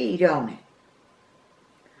little bead on it.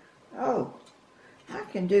 Oh, I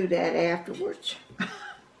can do that afterwards.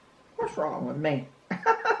 What's wrong with me?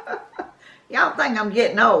 Y'all think I'm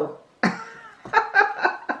getting old?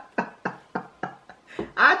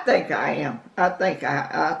 I think I am. I think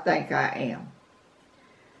I am.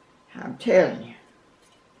 I'm telling you.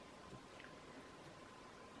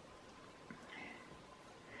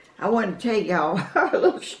 I want to tell y'all a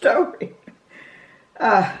little story.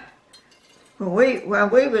 When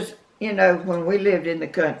we was, you know, when we lived in the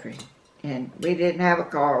country, and we didn't have a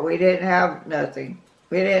car, we didn't have nothing,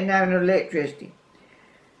 we didn't have no electricity.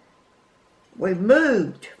 We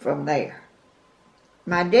moved from there.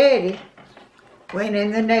 My daddy went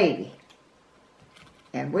in the Navy,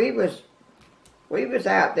 and we was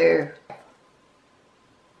out there,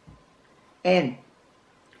 and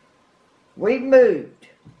we moved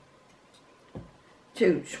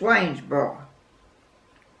to Swainsboro,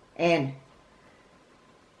 and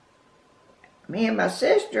me and my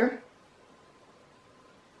sister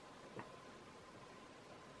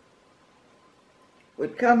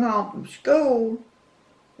would come home from school.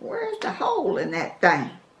 Where's the hole in that thing?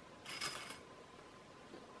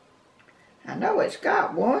 I know it's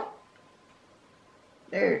got one.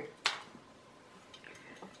 There.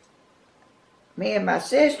 Me and my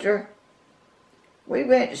sister, we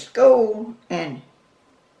went to school, and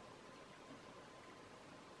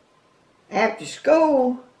after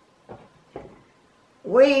school,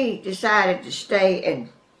 we decided to stay and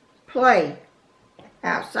play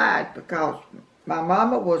outside because my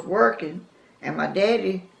mama was working and my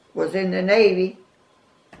daddy was in the Navy.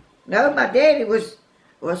 No, my daddy was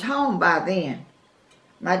home by then.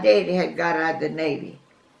 My daddy had got out of the Navy.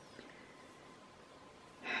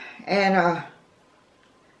 And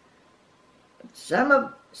some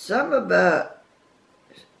of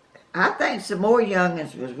I think some more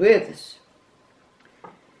youngins was with us.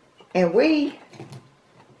 And we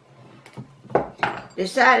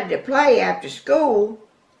decided to play after school,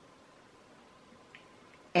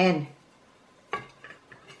 and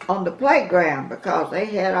on the playground, because they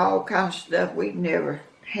had all kinds of stuff. We'd never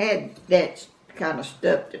had that kind of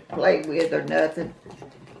stuff to play with or nothing.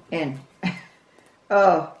 And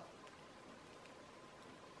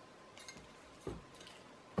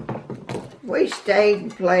we stayed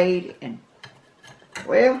and played, and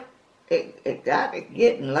well, it got to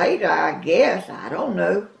getting later, I guess. I don't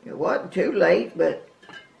know. It wasn't too late, but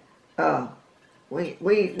we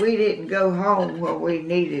didn't go home where we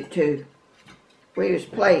needed to. We was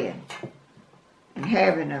playing and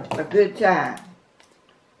having a good time.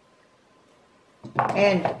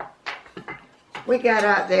 And we got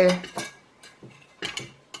out there,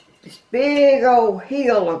 this big old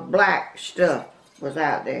hill of black stuff was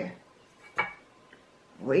out there.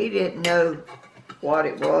 We didn't know what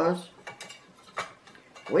it was.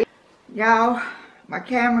 Y'all, my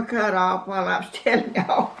camera cut off while I was telling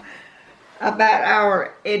y'all about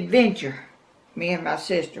our adventure me and my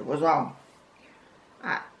sister was on.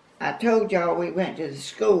 I told y'all we went to the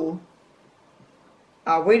school.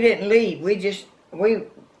 We didn't leave. We just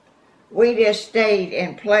stayed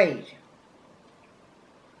and played.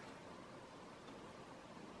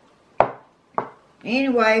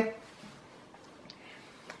 Anyway,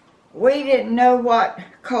 we didn't know what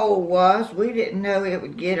cold was. We didn't know it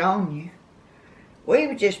would get on you. We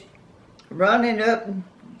were just running up and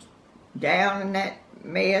down in that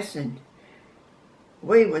mess, and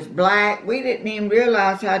we was black. We didn't even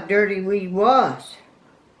realize how dirty we was.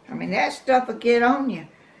 I mean, that stuff would get on you.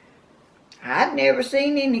 I'd never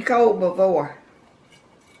seen any cold before.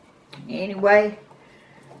 Anyway,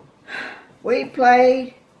 we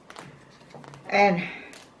played, and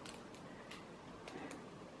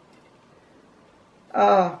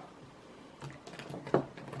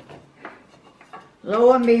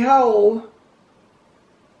lo and behold,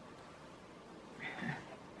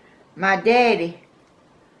 my daddy,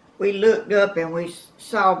 we looked up and we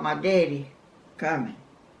saw my daddy coming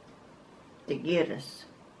to get us.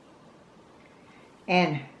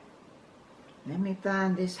 And let me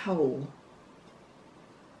find this hole.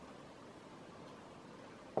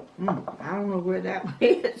 I don't know where that one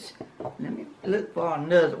is. Let me look for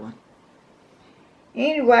another one.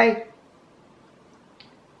 Anyway,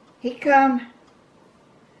 he came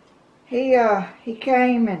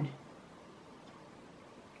and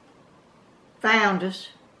found us.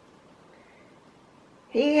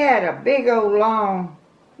 He had a big old long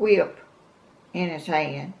whip in his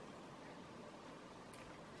hand,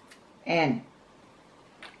 and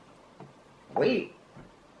we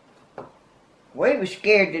were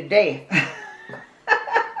scared to death.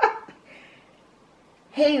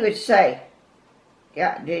 He would say,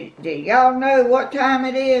 did y'all know what time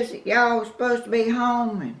it is that y'all was supposed to be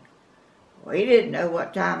home? And we didn't know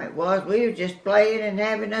what time it was. We were just playing and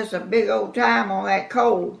having us a big old time on that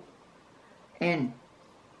coal. And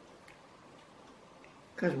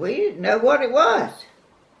because we didn't know what it was.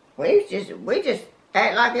 We just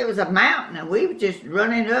act like it was a mountain, and we were just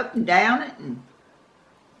running up and down it. And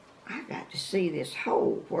I got to see this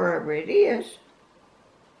hole, wherever it is.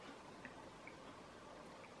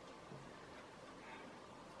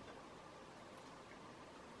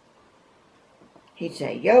 He'd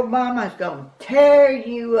say, your mama's going to tear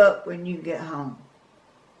you up when you get home.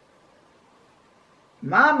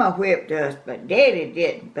 Mama whipped us, but Daddy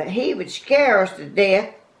didn't. But he would scare us to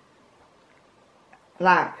death.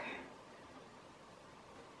 Like,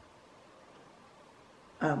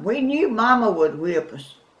 we knew Mama would whip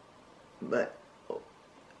us.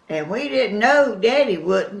 And we didn't know Daddy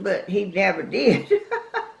wouldn't, but he never did.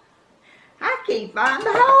 I can't find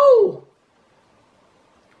the hole.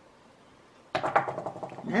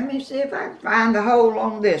 Let me see if I can find the hole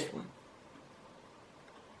on this one.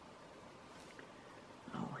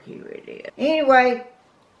 Oh, here it is. Anyway,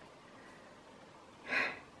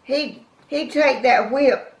 he'd take that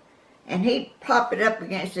whip and he'd pop it up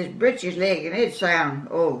against his britches leg and it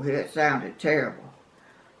sounded terrible.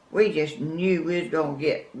 We just knew we was going to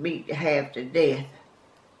get beat half to death.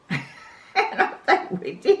 And I think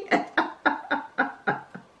we did.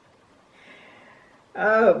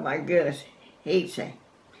 Oh my goodness. He'd say,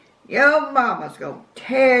 your mama's going to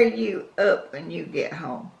tear you up when you get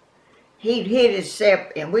home. He'd hit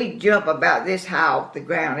himself and we'd jump about this high off the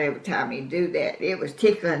ground every time he'd do that. It was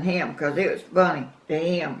tickling him because it was funny to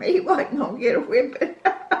him. He wasn't going to get a whipping.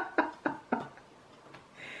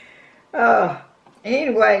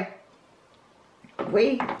 Anyway,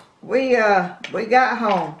 we got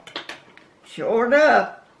home. Sure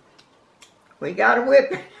enough, we got a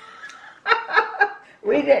whipping.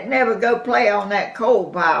 We didn't ever go play on that coal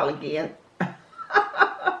pile again.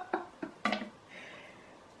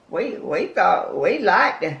 we thought we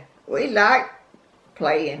liked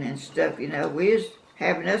playing and stuff, you know. We was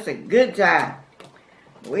having us a good time.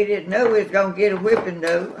 We didn't know we was gonna get a whipping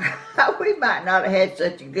though. We might not have had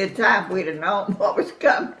such a good time if we'd have known what was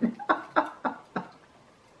coming.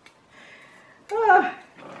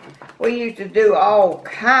 We used to do all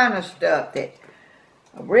kind of stuff that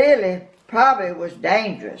really probably was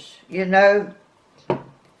dangerous, you know.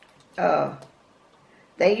 There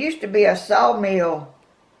used to be a sawmill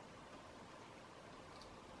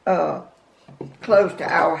close to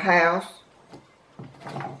our house,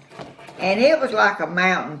 and it was like a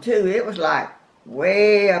mountain too. It was like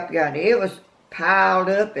way up yonder. It was piled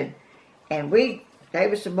up, and there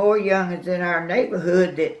was some more youngins in our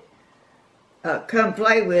neighborhood that come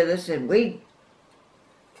play with us, and we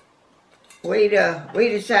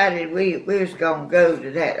decided we was gonna go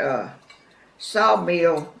to that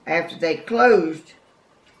sawmill after they closed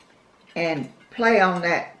and play on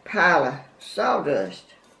that pile of sawdust.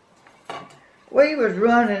 We was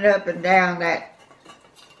running up and down that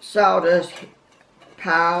sawdust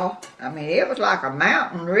pile. I mean, it was like a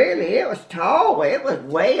mountain, really. It was tall. It was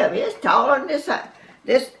way up. It's taller than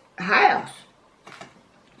this house.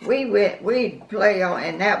 We'd play on,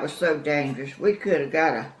 and that was so dangerous. We could have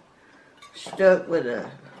got stuck with a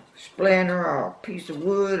splinter or a piece of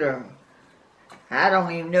wood, or I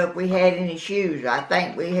don't even know if we had any shoes. I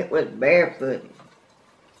think we was barefoot.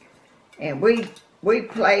 And we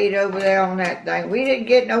played over there on that thing. We didn't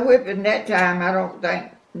get no whipping that time. I don't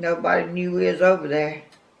think nobody knew we was over there.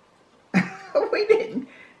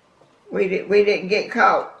 We didn't get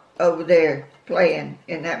caught over there playing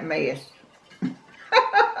in that mess.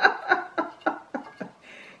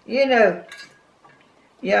 You know,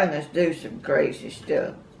 youngins do some crazy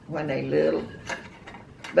stuff when they little.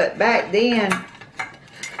 But back then,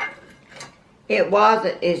 it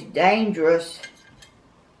wasn't as dangerous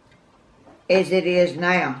as it is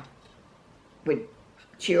now, with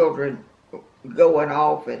children going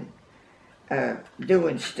off and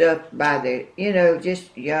doing stuff by the, you know,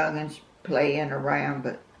 just youngins playing around.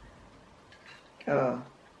 But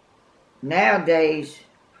nowadays,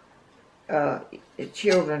 the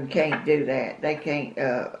children can't do that. They can't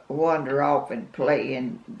wander off and play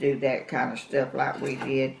and do that kind of stuff like we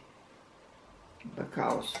did,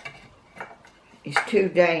 because it's too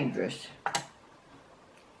dangerous.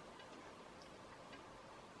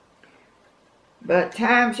 But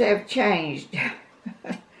times have changed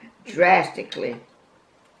drastically.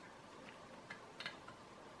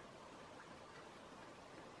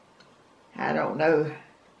 I don't know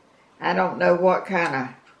what kind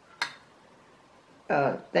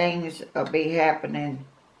of things will be happening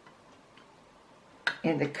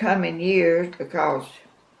in the coming years, because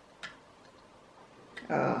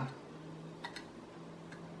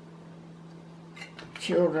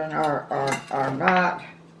children are not,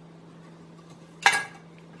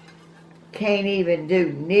 can't even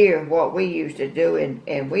do near what we used to do,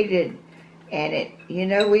 and we didn't, and it, you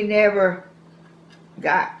know, we never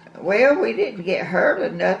got, well, we didn't get hurt or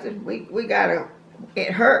nothing. We got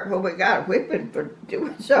it hurt when we got a whipping for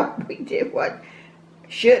doing something we did what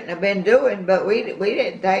shouldn't have been doing, but we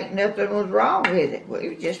didn't think nothing was wrong with it. We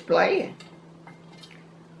were just playing.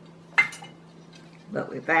 But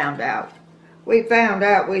we found out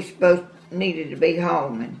we supposed needed to be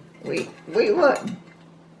home, and we wasn't.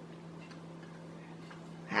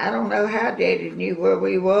 I don't know how Daddy knew where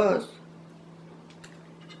we was.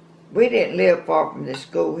 We didn't live far from the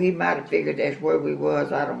school. He might have figured that's where we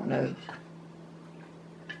was. I don't know.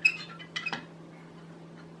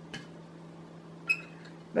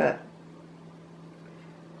 But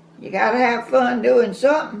you gotta have fun doing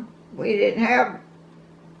something. We didn't have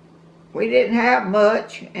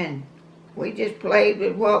much, and we just played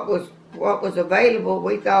with what was available.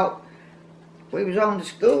 We thought we was on the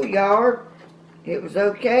schoolyard. It was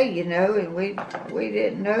okay, you know, and we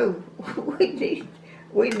didn't know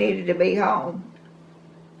we needed to be home.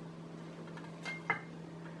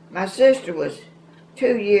 My sister was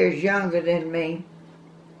 2 years younger than me.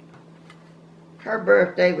 Her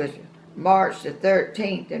birthday was March the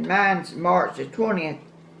 13th, and mine's March the 20th,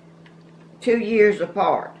 2 years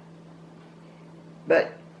apart.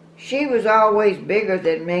 But she was always bigger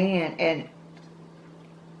than me, and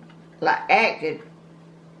like acted.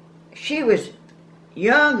 She was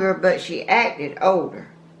younger, but she acted older.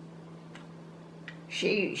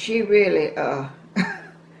 She really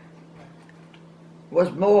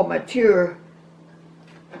was more mature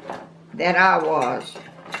than I was.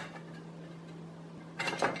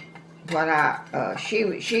 When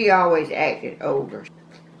she always acted older.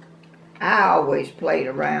 I always played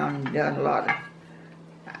around and done a lot of.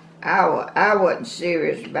 I wasn't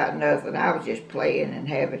serious about nothing. I was just playing and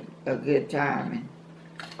having a good time.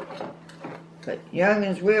 But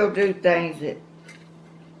youngins will do things that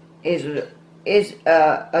is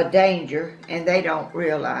a danger, and they don't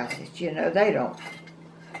realize it. You know, they don't.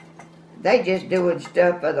 They just doing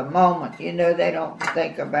stuff for the moment. You know, they don't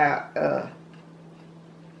think about.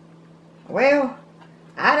 Well,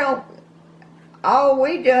 I don't. All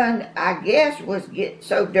we done, I guess, was get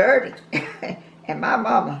so dirty, and my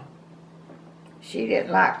mama, she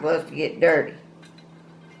didn't like for us to get dirty.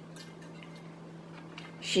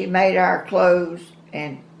 She made our clothes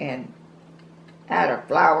and out of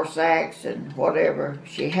flour sacks and whatever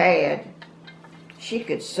she had. She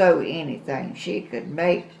could sew anything. She could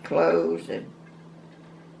make clothes, and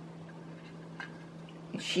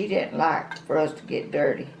she didn't like for us to get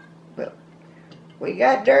dirty. But we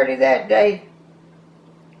got dirty that day.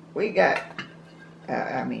 We got,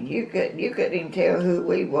 I mean, you couldn't even tell who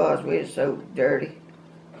we was. We was so dirty.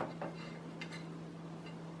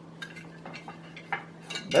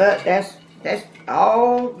 But that's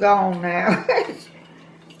all gone now. It's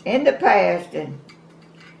in the past,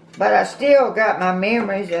 but I still got my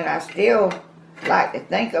memories, and I still like to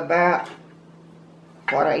think about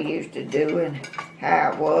what I used to do and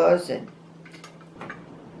how it was. And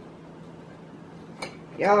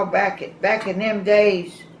y'all, back in them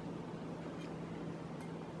days,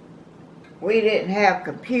 we didn't have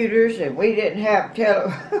computers, and we didn't have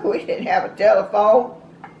we didn't have a telephone.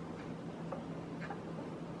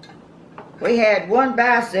 We had one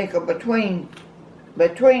bicycle between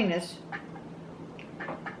us,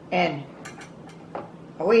 and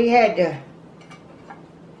we had to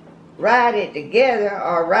ride it together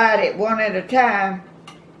or ride it one at a time.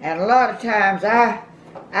 And a lot of times I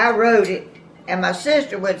rode it, and my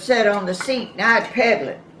sister would sit on the seat and I'd pedal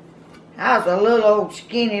it. I was a little old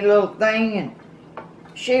skinny little thing, and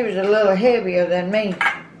she was a little heavier than me.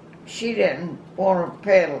 She didn't want to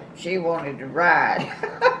pedal, she wanted to ride.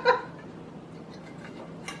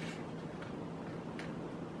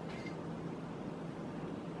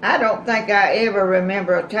 I don't think I ever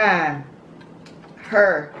remember a time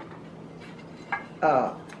her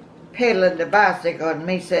pedaling the bicycle and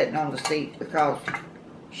me sitting on the seat, because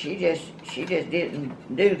she just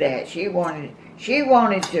didn't do that. She wanted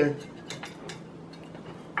to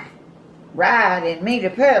ride and me to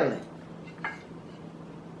pedal it.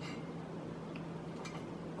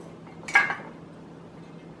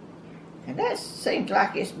 And that seems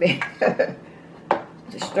like it's been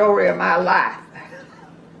the story of my life.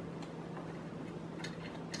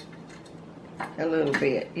 A little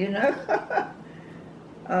bit, you know.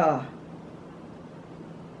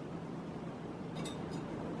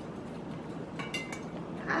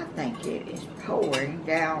 I think it is pouring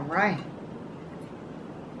down rain.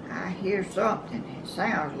 I hear something. It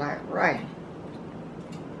sounds like rain.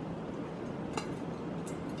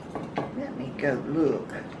 Let me go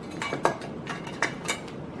look.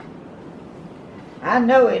 I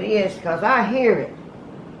know it is, because I hear it.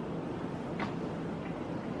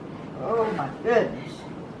 Oh my goodness.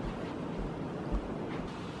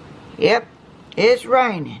 Yep, it's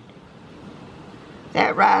raining.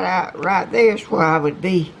 That right there is where I would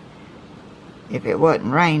be if it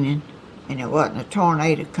wasn't raining and it wasn't a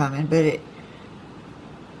tornado coming. But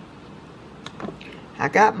I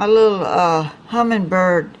got my little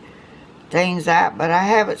hummingbird things out, but I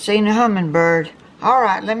haven't seen a hummingbird.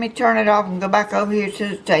 Alright, let me turn it off and go back over here to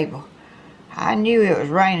the table. I knew it was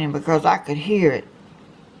raining because I could hear it.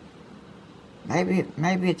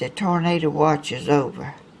 Maybe the tornado watch is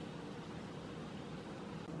over.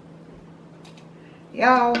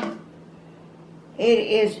 Y'all,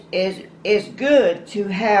 it is good to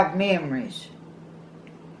have memories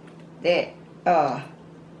that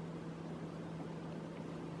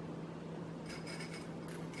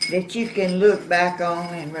that you can look back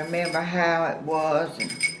on and remember how it was,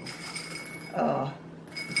 and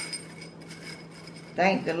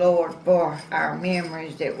thank the Lord for our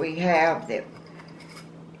memories that we have, that,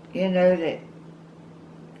 you know, that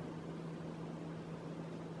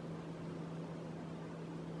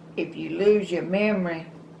if you lose your memory,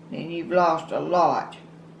 then you've lost a lot.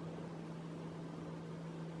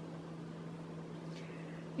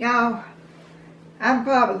 Y'all, I'm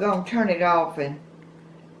probably going to turn it off and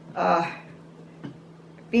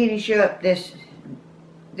finish up this.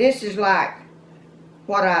 This is like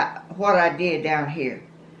what I did down here.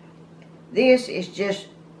 This is just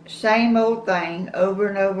same old thing over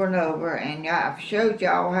and over and over, and I've showed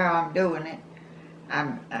y'all how I'm doing it.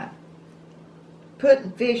 I'm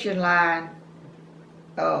putting fishing line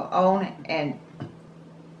on it, and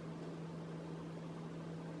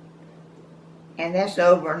that's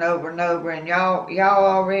over and over and over, and y'all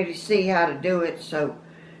already see how to do it, so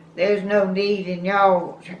there's no need in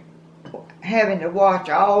y'all having to watch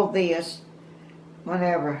all this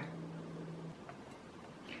whenever.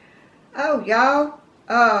 Oh, y'all,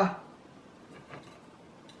 I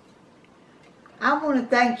want to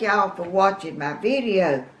thank y'all for watching my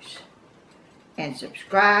videos and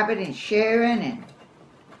subscribing and sharing and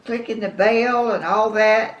clicking the bell and all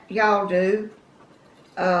that y'all do.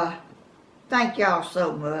 Thank y'all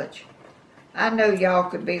so much. I know y'all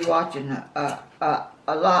could be watching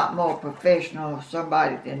a lot more professional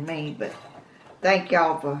somebody than me, but thank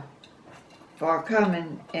y'all for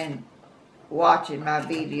coming and watching my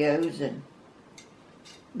videos and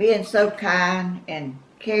being so kind and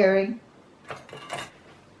caring.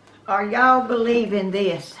 Are y'all believing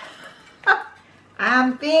this?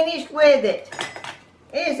 I'm finished with it.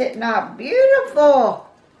 Is it not beautiful?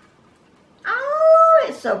 Oh,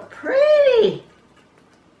 it's so pretty.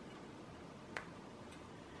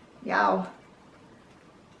 Y'all,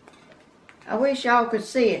 I wish y'all could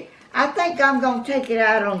see it. I think I'm going to take it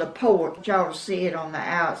out on the porch, y'all to see it on the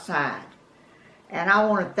outside. And I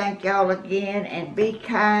want to thank y'all again, and be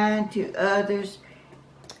kind to others.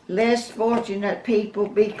 Less fortunate people,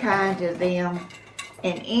 be kind to them.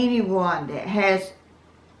 And anyone that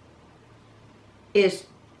is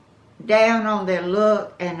down on their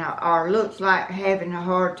luck and or looks like having a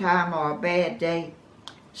hard time or a bad day,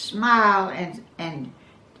 smile and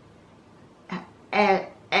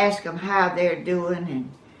ask them how they're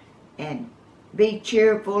doing, and be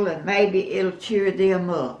cheerful, and maybe it'll cheer them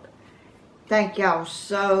up. Thank y'all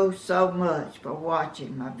so much for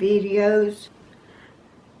watching my videos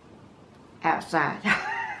outside.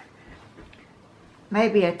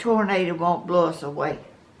 Maybe a tornado won't blow us away.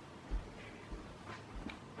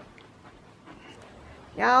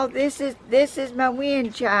 Y'all, this is my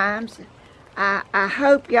wind chimes. I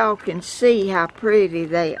hope y'all can see how pretty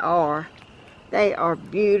they are. They are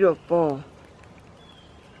beautiful.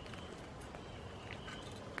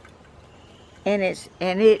 And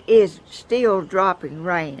it is still dropping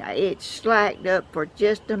rain. It slacked up for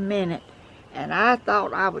just a minute, and I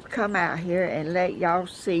thought I would come out here and let y'all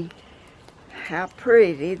see how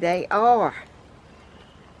pretty they are.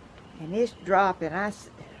 And it's dropping.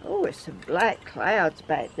 Oh, it's some black clouds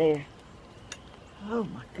back there. Oh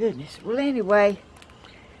my goodness. Well, anyway,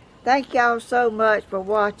 thank y'all so much for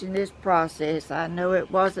watching this process. I know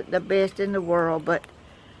it wasn't the best in the world, but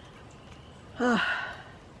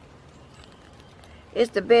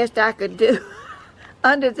it's the best I could do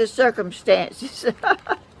under the circumstances.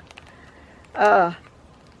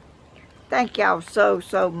 Thank y'all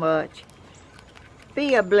so much.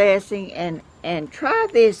 Be a blessing, and try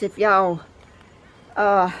this if y'all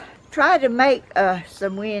try to make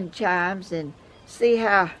some wind chimes and see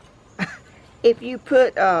how, if you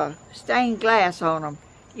put stained glass on them,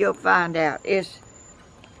 you'll find out it's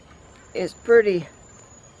pretty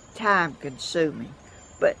time consuming.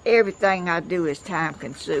 But everything I do is time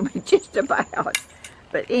consuming, just about.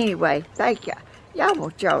 But anyway, thank y'all. Y'all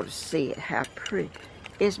want y'all to see it, how pretty.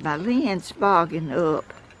 Is my lens fogging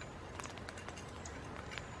up?